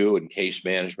review and case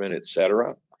management, et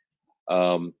cetera.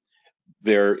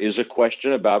 There is a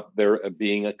question about there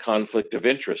being a conflict of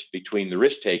interest between the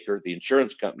risk taker, the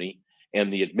insurance company,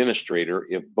 and the administrator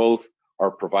if both are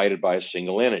provided by a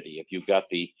single entity. If you've got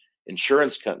the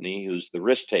insurance company who's the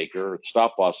risk taker,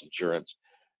 stop loss insurance,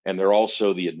 and they're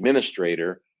also the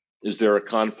administrator, is there a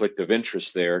conflict of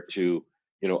interest there to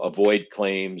avoid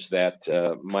claims that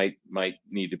might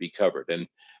need to be covered? And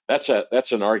that's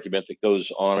an argument that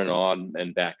goes on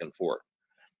and back and forth.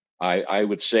 I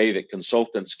would say that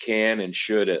consultants can and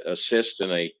should assist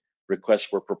in a request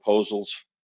for proposals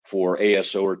for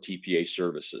ASO or TPA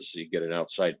services. You get an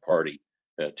outside party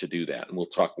to do that, and we'll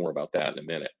talk more about that in a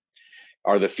minute.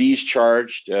 Are the fees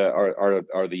charged?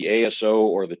 Are the ASO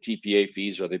or the TPA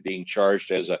fees, are they being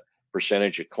charged as a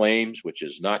percentage of claims, which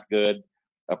is not good?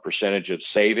 A percentage of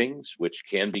savings, which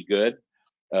can be good.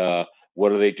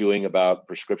 What are they doing about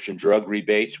prescription drug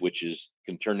rebates, which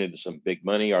can turn into some big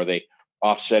money? Are they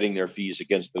offsetting their fees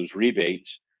against those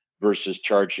rebates versus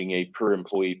charging a per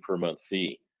employee per month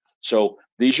fee? So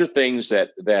these are things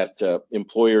that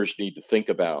employers need to think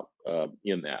about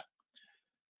in that.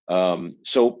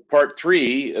 So part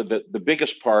three, the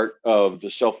biggest part of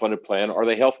the self-funded plan are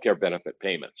the healthcare benefit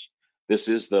payments. This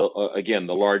is again,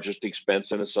 the largest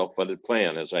expense in a self-funded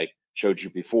plan, as I showed you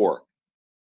before.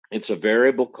 It's a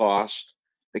variable cost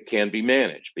that can be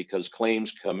managed because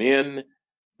claims come in,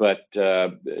 but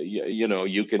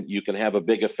you can have a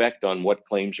big effect on what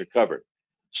claims are covered.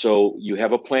 So you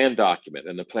have a plan document,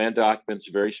 and the plan document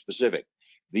is very specific.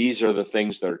 These are the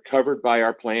things that are covered by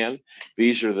our plan.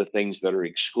 These are the things that are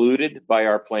excluded by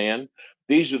our plan.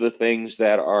 These are the things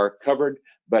that are covered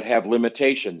but have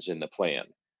limitations in the plan.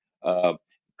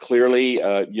 Clearly,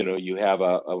 you have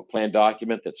a plan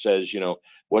document that says,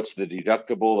 what's the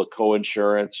deductible, the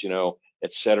co-insurance,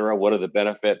 et cetera. What are the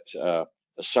benefits? The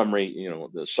summary,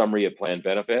 the summary of plan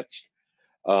benefits.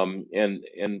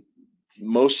 And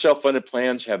most self-funded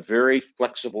plans have very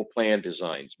flexible plan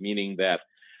designs, meaning that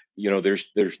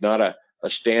there's not a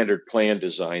standard plan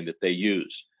design that they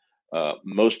use.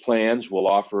 Most plans will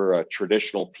offer a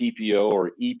traditional PPO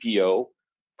or EPO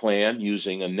plan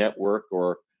using a network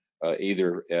or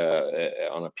either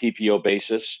on a PPO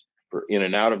basis for in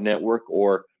and out of network,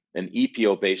 or an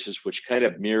EPO basis, which kind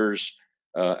of mirrors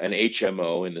an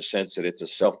HMO in the sense that it's a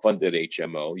self-funded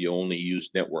HMO. You only use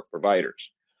network providers.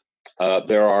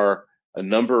 There are a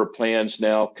number of plans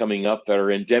now coming up that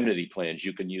are indemnity plans.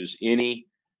 You can use any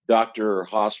doctor or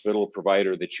hospital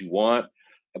provider that you want,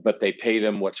 but they pay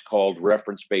them what's called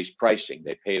reference-based pricing.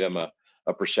 They pay them a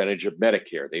percentage of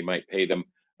Medicare. They might pay them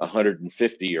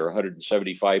 150 or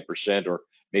 175%, or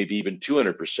maybe even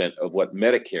 200% of what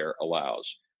Medicare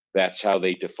allows. That's how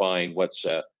they define what's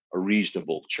a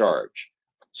reasonable charge.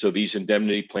 So these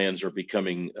indemnity plans are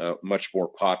becoming much more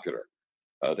popular.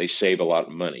 They save a lot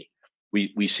of money.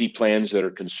 We see plans that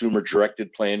are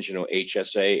consumer-directed plans,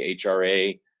 HSA,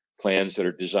 HRA, plans that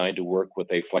are designed to work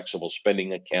with a flexible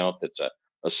spending account that's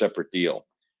a separate deal.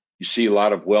 You see a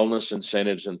lot of wellness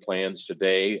incentives and plans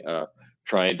today,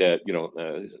 trying to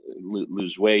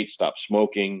lose weight, stop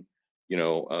smoking,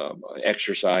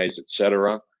 exercise,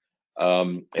 etc.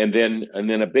 And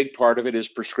then a big part of it is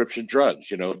prescription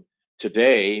drugs.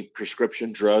 Today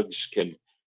prescription drugs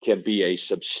can be a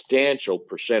substantial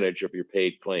percentage of your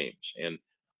paid claims, and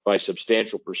by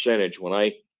substantial percentage, when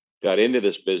I got into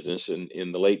this business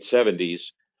in the late 70s,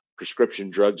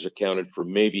 prescription drugs accounted for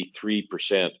maybe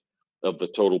 3% of the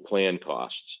total plan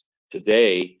costs.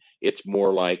 Today, it's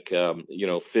more like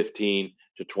 15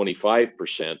 to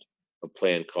 25% of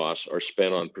plan costs are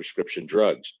spent on prescription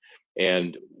drugs.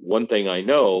 And one thing I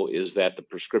know is that the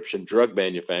prescription drug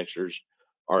manufacturers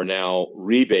are now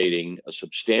rebating a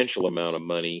substantial amount of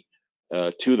money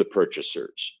to the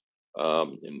purchasers.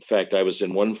 In fact, I was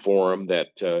in one forum that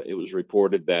it was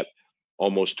reported that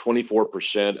almost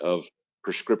 24% of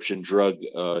prescription drug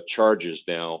charges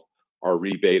now are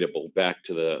rebatable back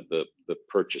to the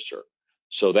purchaser.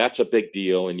 So that's a big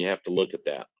deal, and you have to look at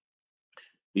that.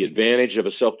 The advantage of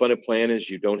a self-funded plan is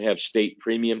you don't have state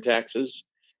premium taxes,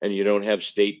 and you don't have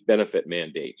state benefit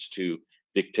mandates to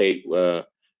dictate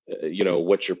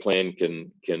what your plan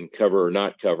can cover or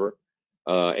not cover,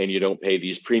 and you don't pay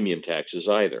these premium taxes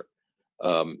either.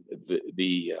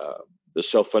 The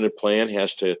self-funded plan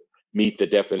has to meet the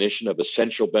definition of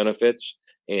essential benefits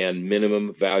and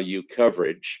minimum value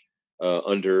coverage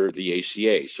under the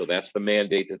ACA. So that's the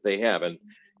mandate that they have. And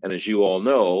as you all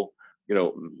know,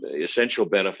 essential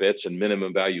benefits and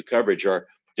minimum value coverage are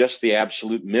just the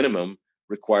absolute minimum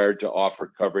required to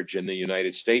offer coverage in the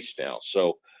United States now.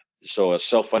 So a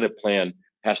self-funded plan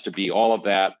has to be all of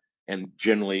that, and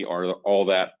generally are all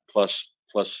that plus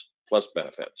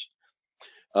benefits.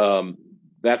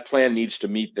 That plan needs to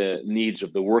meet the needs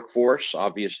of the workforce.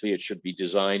 Obviously, it should be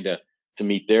designed to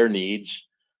meet their needs,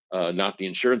 not the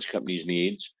insurance company's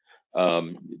needs.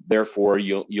 Therefore,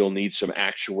 you'll need some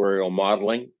actuarial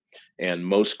modeling, and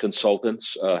most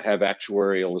consultants have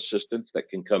actuarial assistants that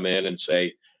can come in and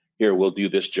say, here, we'll do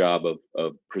this job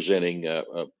of predicting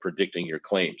your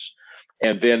claims.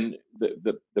 And then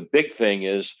the big thing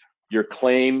is your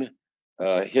claim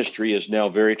history is now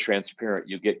very transparent.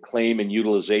 You get claim and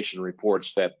utilization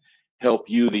reports that help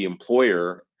you, the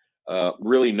employer,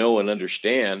 really know and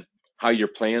understand how your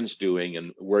plan's doing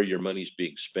and where your money's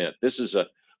being spent. This is a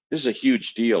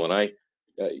huge deal, and I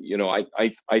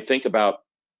think about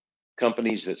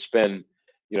companies that spend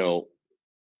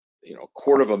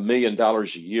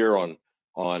 $250,000 a year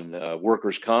on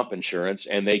workers' comp insurance,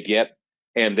 and they get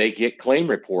claim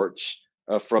reports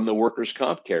from the workers'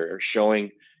 comp carrier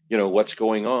showing what's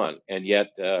going on. And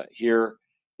yet here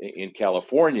in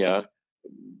California,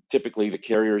 typically the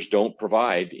carriers don't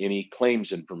provide any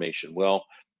claims information. Well,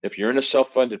 if you're in a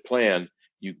self-funded plan,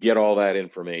 you get all that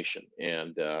information,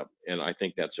 and I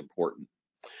think that's important.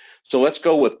 So let's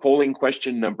go with polling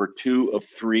question number 2 of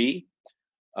 3.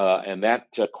 And that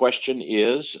question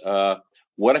is,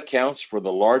 what accounts for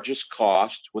the largest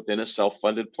cost within a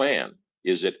self-funded plan?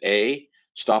 Is it A,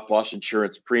 stop-loss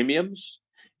insurance premiums?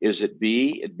 Is it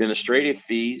B, administrative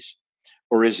fees?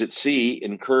 Or is it C,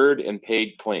 incurred and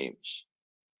paid claims?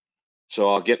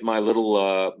 So I'll get my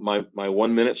little, my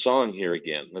 1-minute song here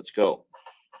again. Let's go.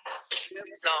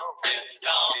 This song is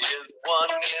 1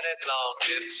 minute long.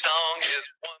 This song is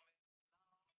 1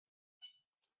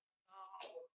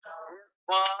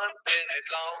 minute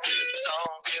long. This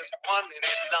song is 1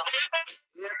 minute long.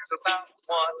 It's about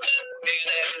 1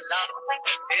 minute long.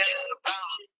 It's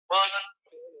about 1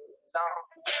 minute long.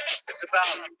 It's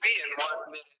about being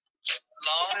 1 minute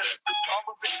long. It's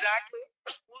almost exactly 1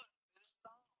 minute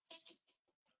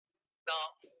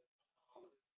long.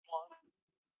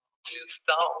 This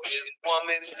song is 1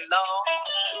 minute long.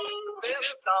 This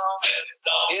song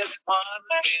is 1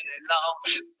 minute long.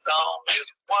 This song is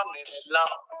 1 minute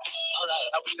long. All right,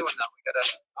 how we doing now?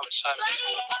 I was trying to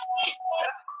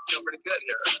feel pretty good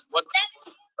here. One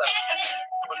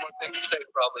more thing to say,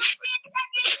 probably.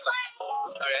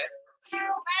 All right. Okay.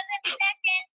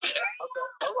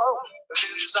 Oh.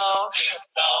 This song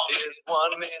is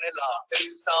 1 minute long.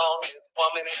 This song is 1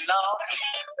 minute long.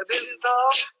 This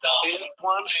song is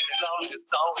 1 minute long. This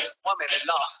song is 1 minute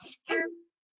long.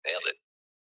 Nailed it.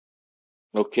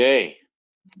 Okay.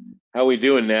 How we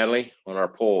doing, Natalie, on our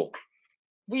poll?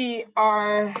 We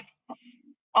are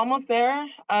almost there.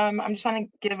 I'm just trying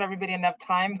to give everybody enough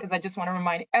time because I just want to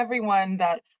remind everyone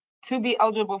that to be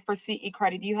eligible for CE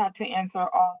credit, you have to answer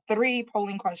all 3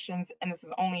 polling questions, and this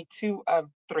is only 2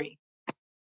 of 3.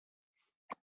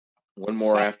 One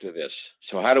more after this.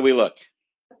 So how do we look?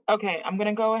 Okay, I'm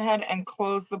gonna go ahead and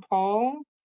close the poll.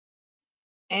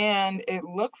 And it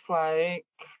looks like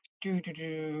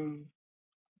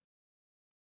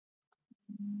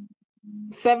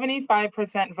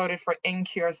 75% voted for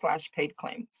incurred/paid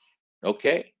claims.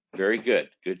 Okay, very good.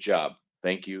 Good job.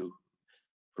 Thank you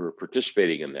for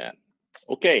participating in that.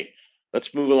 Okay,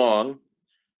 let's move along.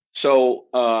 So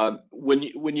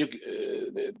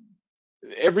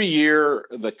every year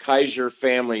the Kaiser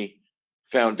Family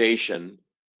Foundation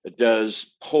does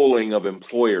polling of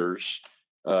employers,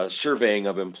 surveying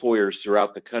of employers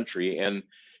throughout the country, and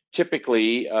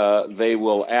typically they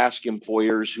will ask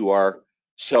employers who are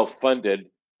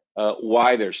self-funded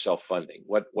why they're self-funding,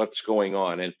 what's going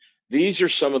on. And these are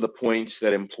some of the points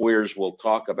that employers will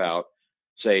talk about,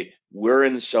 say, we're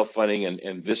in self-funding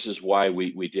and this is why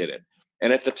we did it.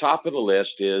 And at the top of the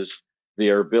list is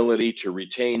their ability to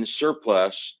retain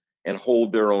surplus and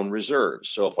hold their own reserves.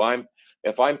 So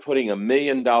if I'm putting $1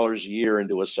 million a year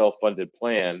into a self-funded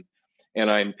plan and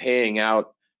I'm paying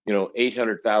out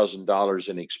 $800,000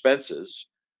 in expenses,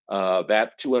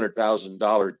 that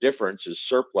 $200,000 difference is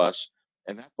surplus,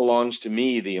 and that belongs to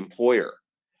me, the employer,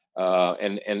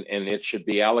 and it should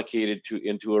be allocated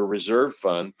into a reserve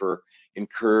fund for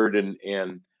incurred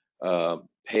and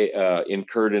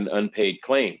incurred and unpaid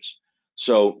claims.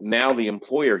 So now the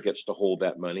employer gets to hold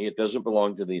that money. It doesn't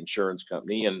belong to the insurance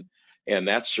company, and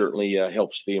that certainly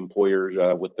helps the employers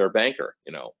with their banker.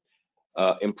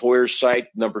 Employers cite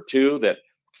number 2 that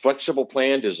flexible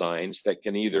plan designs that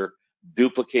can either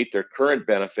duplicate their current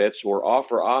benefits or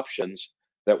offer options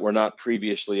that were not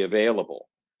previously available.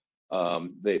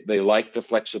 They like the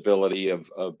flexibility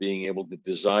of being able to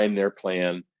design their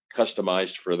plan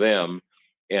customized for them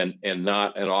and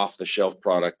not an off-the-shelf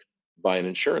product by an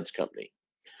insurance company.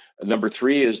 Number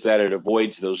 3 is that it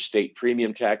avoids those state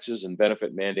premium taxes and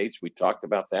benefit mandates. We talked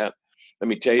about that. Let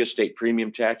me tell you, state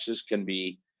premium taxes can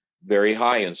be very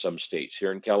high in some states.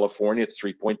 Here in California, it's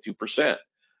 3.2%.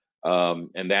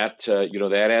 And that,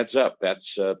 that adds up.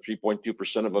 That's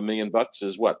 3.2% of $1 million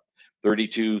is what?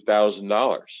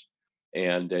 $32,000.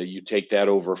 And you take that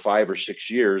over 5 or 6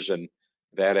 years, and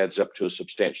that adds up to a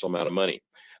substantial amount of money.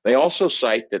 They also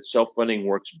cite that self-funding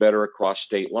works better across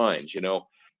state lines.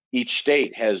 each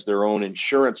state has their own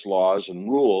insurance laws and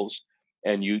rules,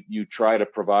 and you try to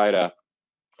provide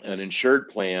an insured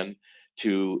plan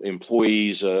to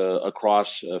employees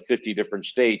across 50 different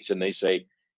states, and they say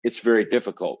it's very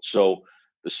difficult. So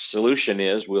the solution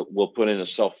is we'll put in a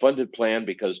self-funded plan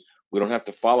because we don't have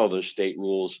to follow those state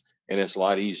rules, and it's a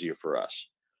lot easier for us.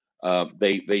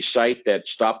 They cite that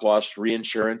stop loss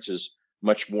reinsurance is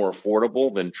much more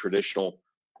affordable than traditional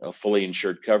fully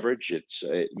insured coverage.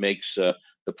 It makes the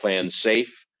plan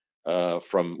safe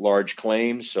from large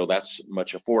claims, so that's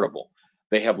much affordable.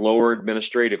 They have lower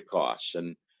administrative costs,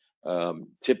 and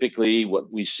typically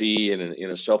what we see in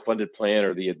a self-funded plan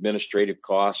are the administrative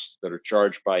costs that are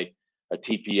charged by a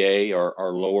TPA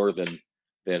are lower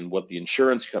than what the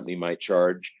insurance company might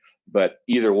charge. But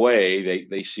either way,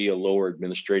 they see a lower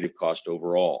administrative cost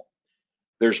overall.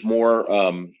 There's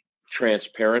more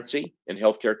transparency in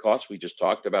healthcare costs. We just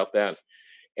talked about that.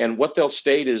 And what they'll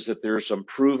state is that there's some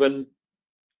proven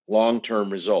long-term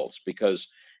results, because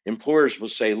employers will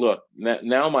say, look,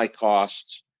 now my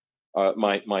costs,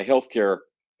 my healthcare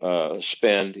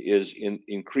spend is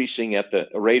increasing at the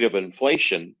rate of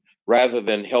inflation rather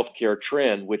than healthcare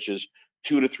trend, which is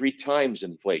 2 to 3 times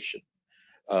inflation.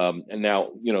 And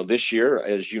now, this year,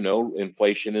 as you know,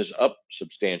 inflation is up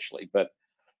substantially. But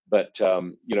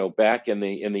back in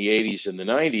the 80s and the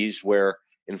 90s, where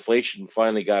inflation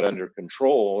finally got under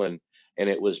control, and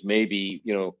it was maybe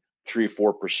 3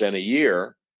 or 4% a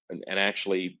year, and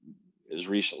actually as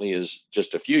recently as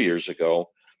just a few years ago,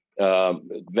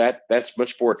 that's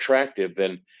much more attractive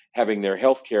than having their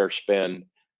healthcare spend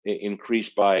increase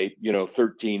by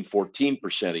 13,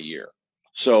 14% a year.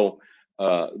 So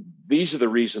these are the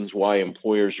reasons why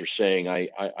employers are saying I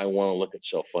want to look at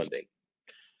self-funding.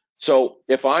 So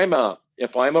if I'm a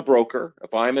broker,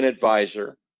 if I'm an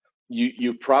advisor,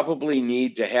 you probably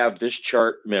need to have this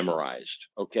chart memorized.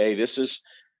 Okay, this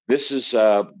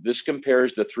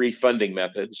compares the 3 funding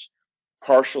methods: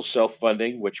 partial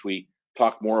self-funding, which we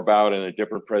talk more about in a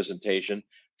different presentation,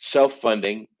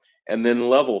 self-funding, and then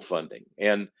level funding.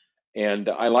 And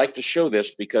I like to show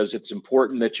this because it's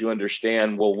important that you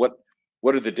understand, well,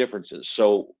 what are the differences?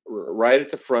 So right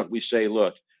at the front, we say,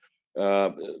 look,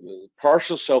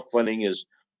 partial self-funding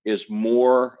is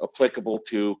more applicable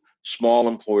to small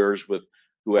employers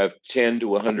who have 10 to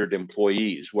 100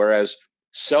 employees, whereas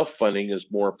self-funding is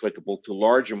more applicable to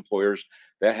large employers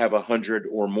that have 100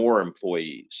 or more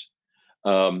employees.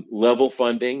 Level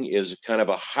funding is kind of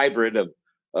a hybrid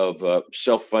of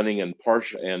self-funding and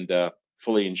partial and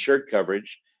fully insured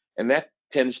coverage, and that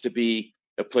tends to be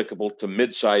applicable to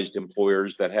mid-sized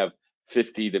employers that have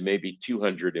 50 to maybe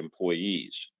 200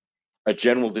 employees. A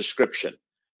general description,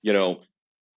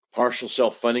 partial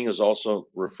self-funding is also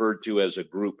referred to as a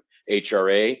group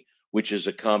HRA, which is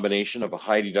a combination of a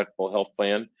high deductible health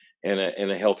plan and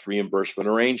a health reimbursement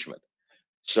arrangement.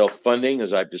 Self-funding,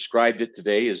 as I've described it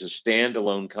today, is a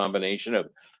standalone combination of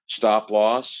stop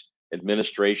loss,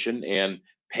 administration, and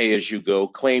pay-as-you-go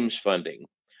claims funding.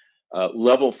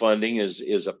 Level funding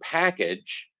is a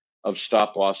package of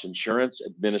stop loss insurance,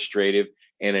 administrative,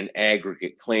 and an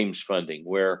aggregate claims funding,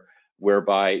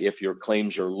 whereby if your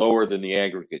claims are lower than the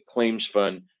aggregate claims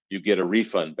fund, you get a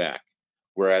refund back.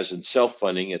 Whereas in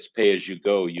self-funding, it's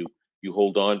pay-as-you-go. You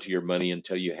hold on to your money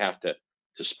until you have to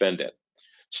spend it.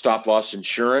 Stop loss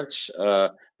insurance,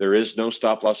 there is no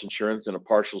stop loss insurance in a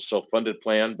partial self-funded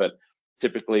plan, but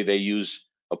typically they use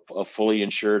a fully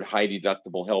insured high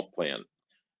deductible health plan.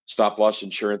 Stop loss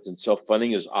insurance and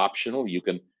self-funding is optional. You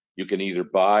can either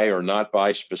buy or not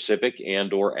buy specific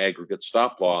and or aggregate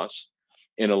stop loss.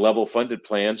 In a level funded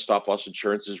plan, stop loss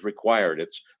insurance is required.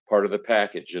 It's part of the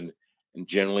package, and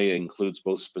generally it includes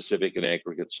both specific and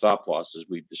aggregate stop loss as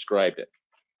we've described it.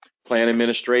 Plan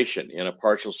administration. In a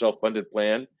partial self-funded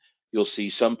plan, you'll see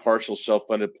some partial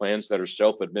self-funded plans that are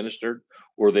self-administered,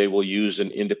 or they will use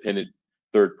an independent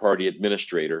third-party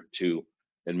administrator to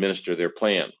administer their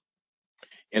plan.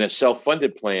 In a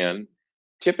self-funded plan,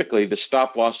 typically the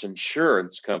stop loss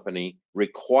insurance company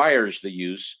requires the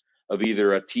use of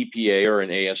either a TPA or an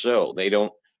ASO. They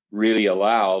don't really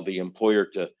allow the employer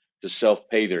to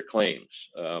self-pay their claims.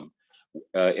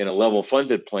 In a level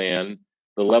funded plan,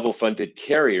 the level funded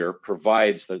carrier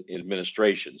provides the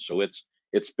administration, so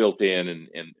it's built in,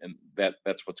 and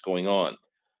that's what's going on.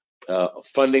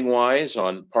 Funding wise,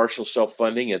 on partial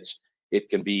self-funding, it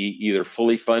can be either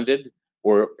fully funded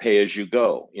or pay as you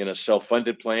go. In a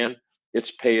self-funded plan,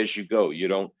 it's pay as you go. You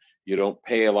don't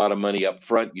pay a lot of money up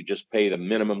front. You just pay the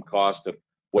minimum cost of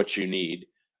what you need.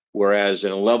 Whereas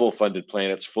in a level funded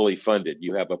plan, it's fully funded.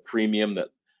 You have a premium that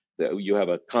you have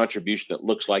a contribution that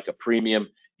looks like a premium.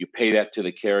 You pay that to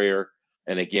the carrier.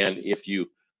 And again, if you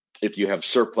If you have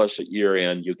surplus at year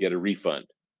end, you'll get a refund.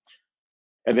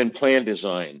 And then plan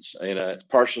designs. In a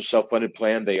partial self-funded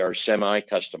plan, they are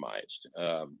semi-customized.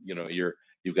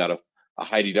 You've got a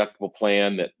high deductible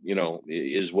plan that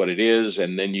is what it is,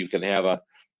 and then you can have a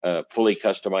fully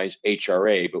customized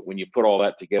HRA. But when you put all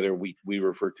that together, we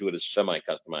refer to it as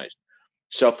semi-customized.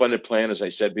 Self-funded plan, as I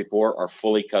said before, are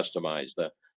fully customized.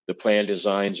 The plan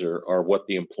designs are what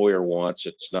the employer wants.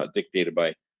 It's not dictated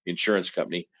by the insurance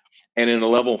company. And in a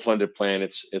level funded plan,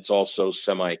 it's also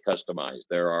semi-customized.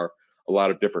 There are a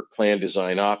lot of different plan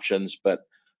design options, but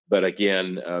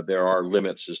again, there are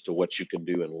limits as to what you can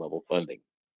do in level funding.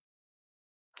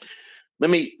 Let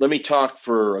me talk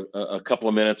for a couple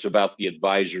of minutes about the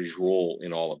advisor's role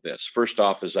in all of this. First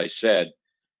off, as I said,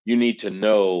 you need to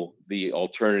know the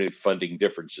alternative funding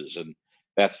differences, and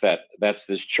that's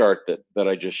this chart that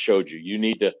I just showed you. You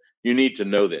need to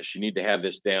know this. You need to have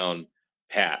this down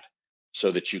pat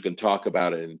so that you can talk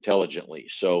about it intelligently.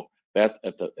 So that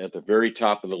at the very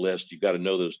top of the list, you've got to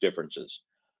know those differences.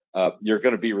 You're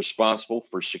going to be responsible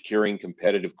for securing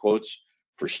competitive quotes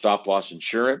for stop loss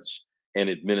insurance and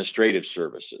administrative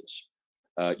services.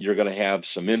 You're going to have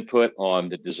some input on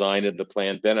the design of the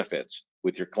plan benefits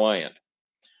with your client.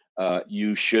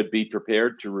 You should be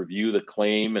prepared to review the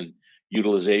claim and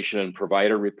utilization and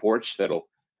provider reports that'll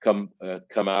come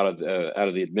out of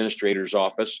the administrator's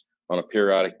office on a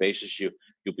periodic basis.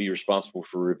 You'll be responsible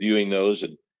for reviewing those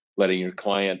and letting your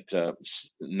client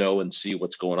know and see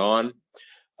what's going on.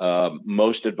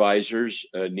 Most advisors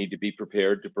need to be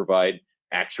prepared to provide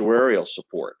actuarial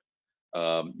support.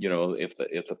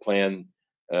 If the plan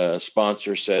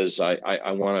sponsor says,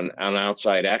 I want an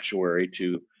outside actuary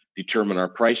to determine our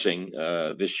pricing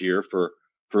this year for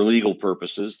legal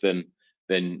purposes, then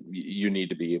you need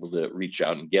to be able to reach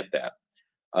out and get that.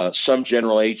 Some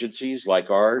general agencies like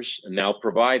ours now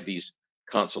provide these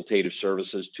consultative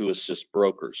services to assist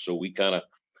brokers. So we kind of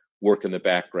work in the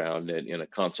background in a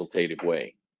consultative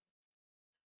way.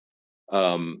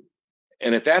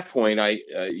 And at that point,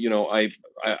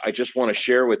 I just want to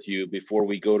share with you before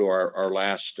we go to our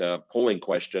last polling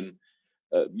question,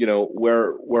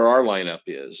 where our lineup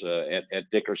is at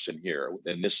Dickerson here.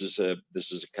 And this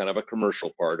is kind of a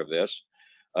commercial part of this.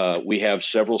 We have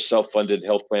several self-funded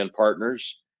health plan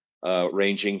partners,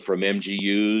 ranging from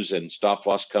MGUs and stop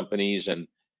loss companies and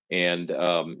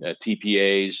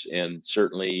TPAs and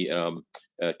certainly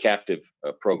captive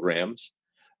programs.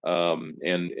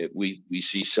 We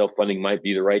see self-funding might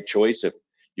be the right choice. If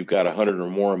you've got 100 or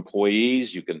more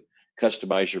employees, you can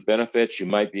customize your benefits. You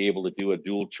might be able to do a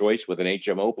dual choice with an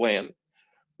HMO plan.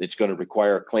 It's going to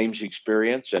require claims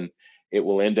experience, and it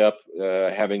will end up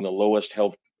having the lowest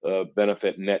health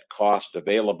benefit net cost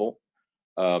available.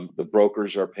 The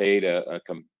brokers are paid a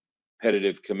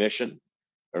competitive commission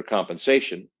or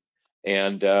compensation,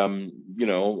 and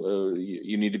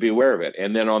you need to be aware of it.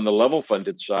 And then on the level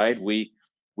funded side, we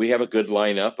have a good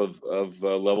lineup of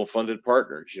level funded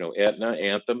partners. Aetna,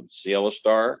 Anthem, Cielo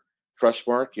Star,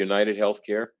 Trustmark, United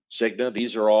Healthcare, Cigna.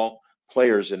 These are all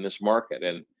players in this market,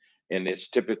 and it's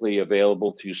typically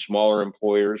available to smaller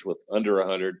employers with under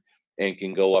 100 and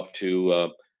can go up to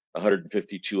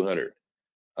 150, 200.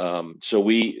 So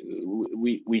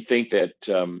we think that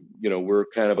we're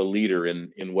kind of a leader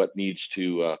in what needs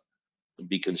to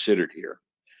be considered here.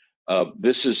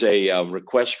 This is a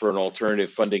request for an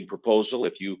alternative funding proposal.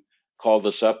 If you called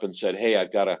us up and said, hey,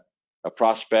 I've got a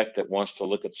prospect that wants to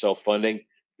look at self-funding,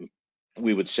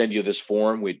 we would send you this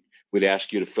form. We'd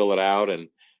ask you to fill it out and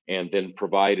then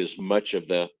provide as much of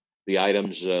the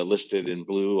items listed in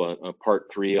blue on part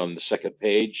 3 on the second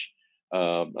page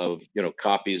of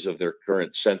copies of their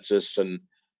current census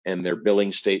and their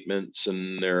billing statements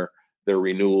and their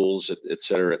renewals, et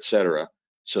cetera,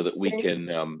 so that we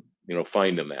can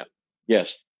find them that.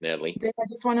 Yes, Natalie. Dave, I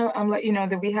just want to let you know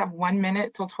that we have 1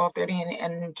 minute till 12:30,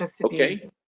 and just to Okay.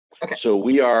 Okay. So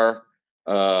we are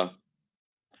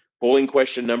polling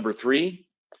question number 3.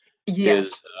 Yes.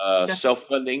 Is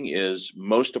self-funding is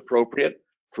most appropriate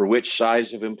for which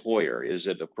size of employer? Is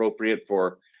it appropriate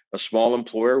for a small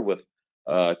employer with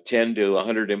 10 to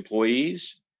 100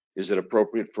 employees? Is it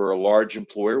appropriate for a large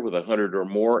employer with 100 or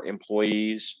more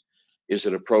employees? Is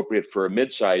it appropriate for a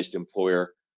mid-sized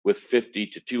employer with 50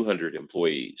 to 200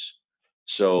 employees?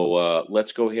 So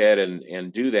let's go ahead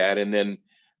and do that. And then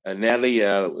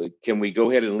Natalie, can we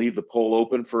go ahead and leave the poll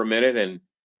open for a minute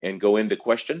and go into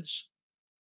questions?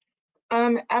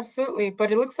 Absolutely,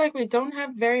 but it looks like we don't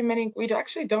have very many. We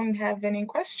actually don't have any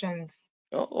questions.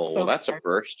 Oh, well, that's a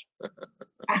first.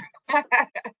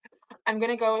 I'm going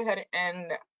to go ahead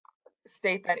and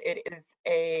state that it is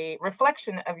a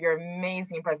reflection of your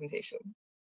amazing presentation.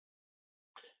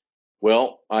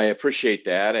 Well, I appreciate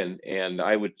that, and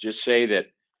I would just say that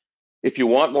if you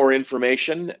want more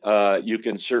information, you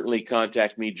can certainly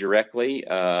contact me directly.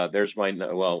 There's my,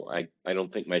 well, I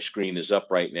don't think my screen is up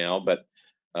right now, but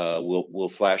we'll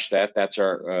flash that. That's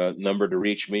our number to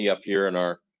reach me up here in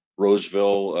our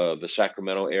Roseville, the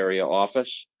Sacramento area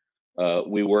office.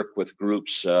 We work with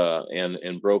groups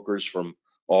and brokers from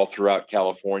all throughout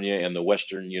California and the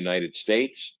Western United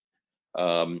States.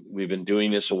 We've been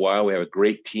doing this a while. We have a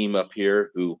great team up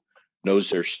here who knows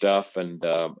their stuff, and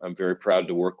I'm very proud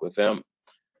to work with them.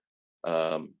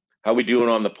 How we doing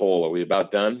on the poll? Are we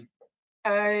about done?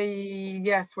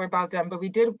 Yes, we're about done, but we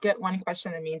did get one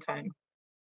question in the meantime.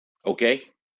 Okay.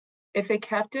 If a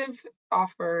captive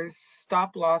offers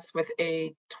stop loss with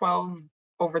a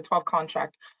 12/12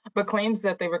 contract, but claims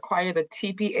that they require the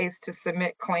TPAs to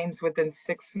submit claims within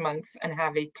 6 months and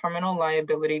have a terminal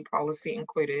liability policy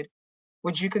included,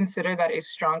 would you consider that a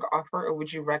strong offer, or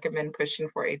would you recommend pushing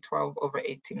for a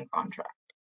 12/18 contract?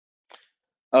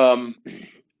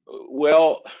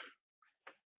 Well,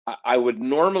 I would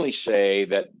normally say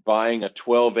that buying a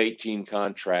 12/18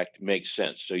 contract makes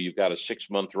sense. So you've got a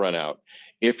 6-month run out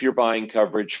if you're buying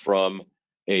coverage from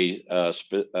a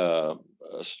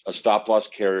stop loss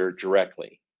carrier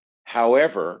directly.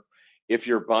 However, if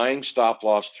you're buying stop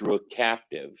loss through a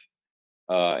captive,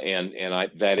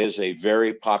 that is a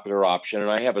very popular option,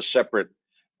 and I have a separate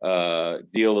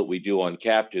deal that we do on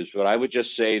captives, but I would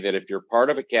just say that if you're part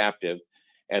of a captive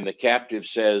and the captive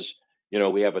says, you know,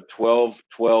 we have a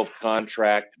 12/12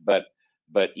 contract, but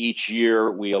each year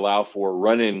we allow for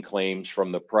run-in claims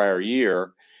from the prior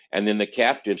year, and then the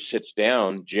captive sits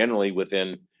down generally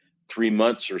within 3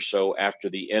 months or so after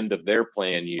the end of their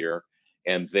plan year,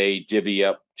 and they divvy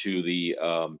up to the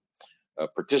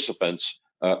participants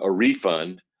a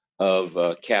refund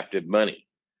of captive money.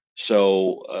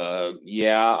 So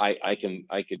yeah, I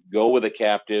could go with a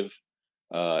captive,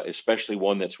 especially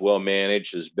one that's well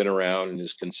managed, has been around, and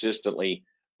is consistently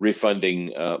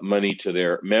refunding money to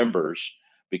their members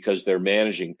because they're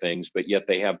managing things, but yet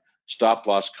they have stop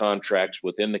loss contracts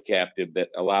within the captive that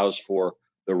allows for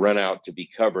the run out to be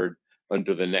covered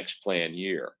under the next plan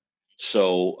year.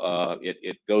 So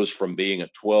it goes from being a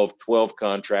 12/12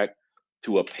 contract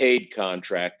to a paid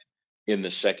contract in the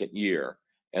second year.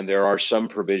 And there are some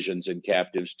provisions in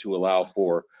captives to allow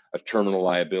for a terminal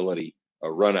liability,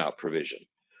 a run out provision.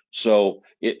 So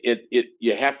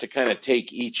you have to kind of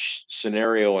take each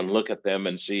scenario and look at them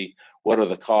and see what are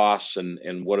the costs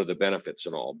and what are the benefits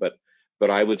and all. But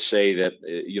I would say that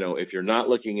you know, if you're not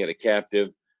looking at a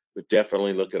captive, but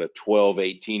definitely look at a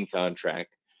 12/18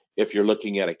 contract. If you're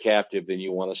looking at a captive, then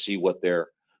you want to see what their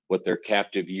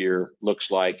captive year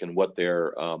looks like and what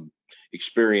their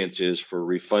experience is for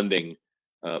refunding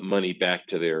money back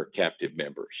to their captive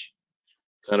members.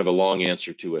 Kind of a long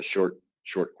answer to a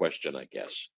short question, I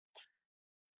guess.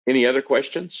 Any other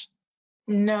questions?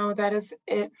 No, that is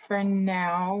it for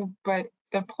now. But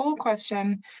the poll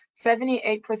question,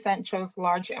 78% chose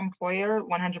large employer,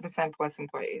 100% plus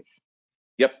employees.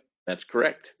 Yep, that's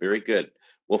correct. Very good.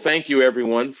 Well, thank you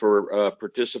everyone for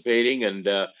participating. And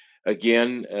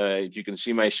again, if you can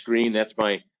see my screen, that's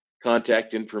my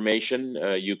contact information.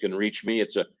 You can reach me.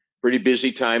 It's a pretty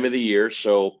busy time of the year,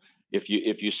 so if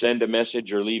you send a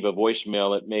message or leave a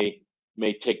voicemail, it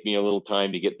may take me a little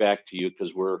time to get back to you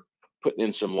because we're putting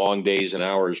in some long days and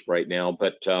hours right now.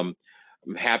 But I'm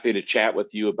happy to chat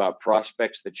with you about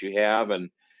prospects that you have, and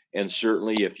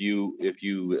certainly if you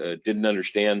didn't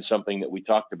understand something that we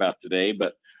talked about today,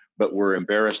 but we're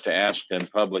embarrassed to ask in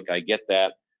public, I get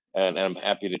that, and I'm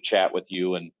happy to chat with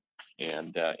you and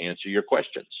answer your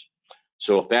questions.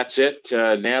 So if that's it,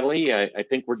 Natalie, I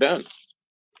think we're done.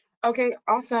 Okay,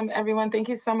 awesome, everyone. Thank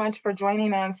you so much for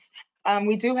joining us.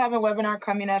 We do have a webinar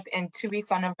coming up in 2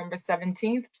 weeks on November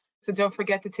 17th. So don't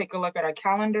forget to take a look at our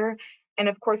calendar. And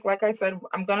of course, like I said,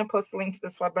 I'm going to post a link to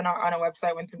this webinar on our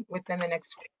website within the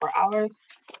next 24 hours.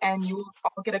 And you will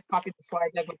all get a copy of the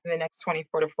slide deck within the next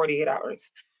 24 to 48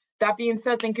 hours. That being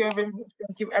said, thank you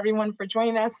everyone for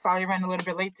joining us. Sorry I ran a little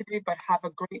bit late today, but have a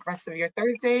great rest of your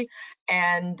Thursday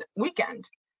and weekend.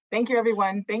 Thank you,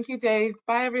 everyone. Thank you, Dave.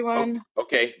 Bye, everyone.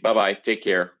 Okay, bye-bye. Take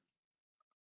care.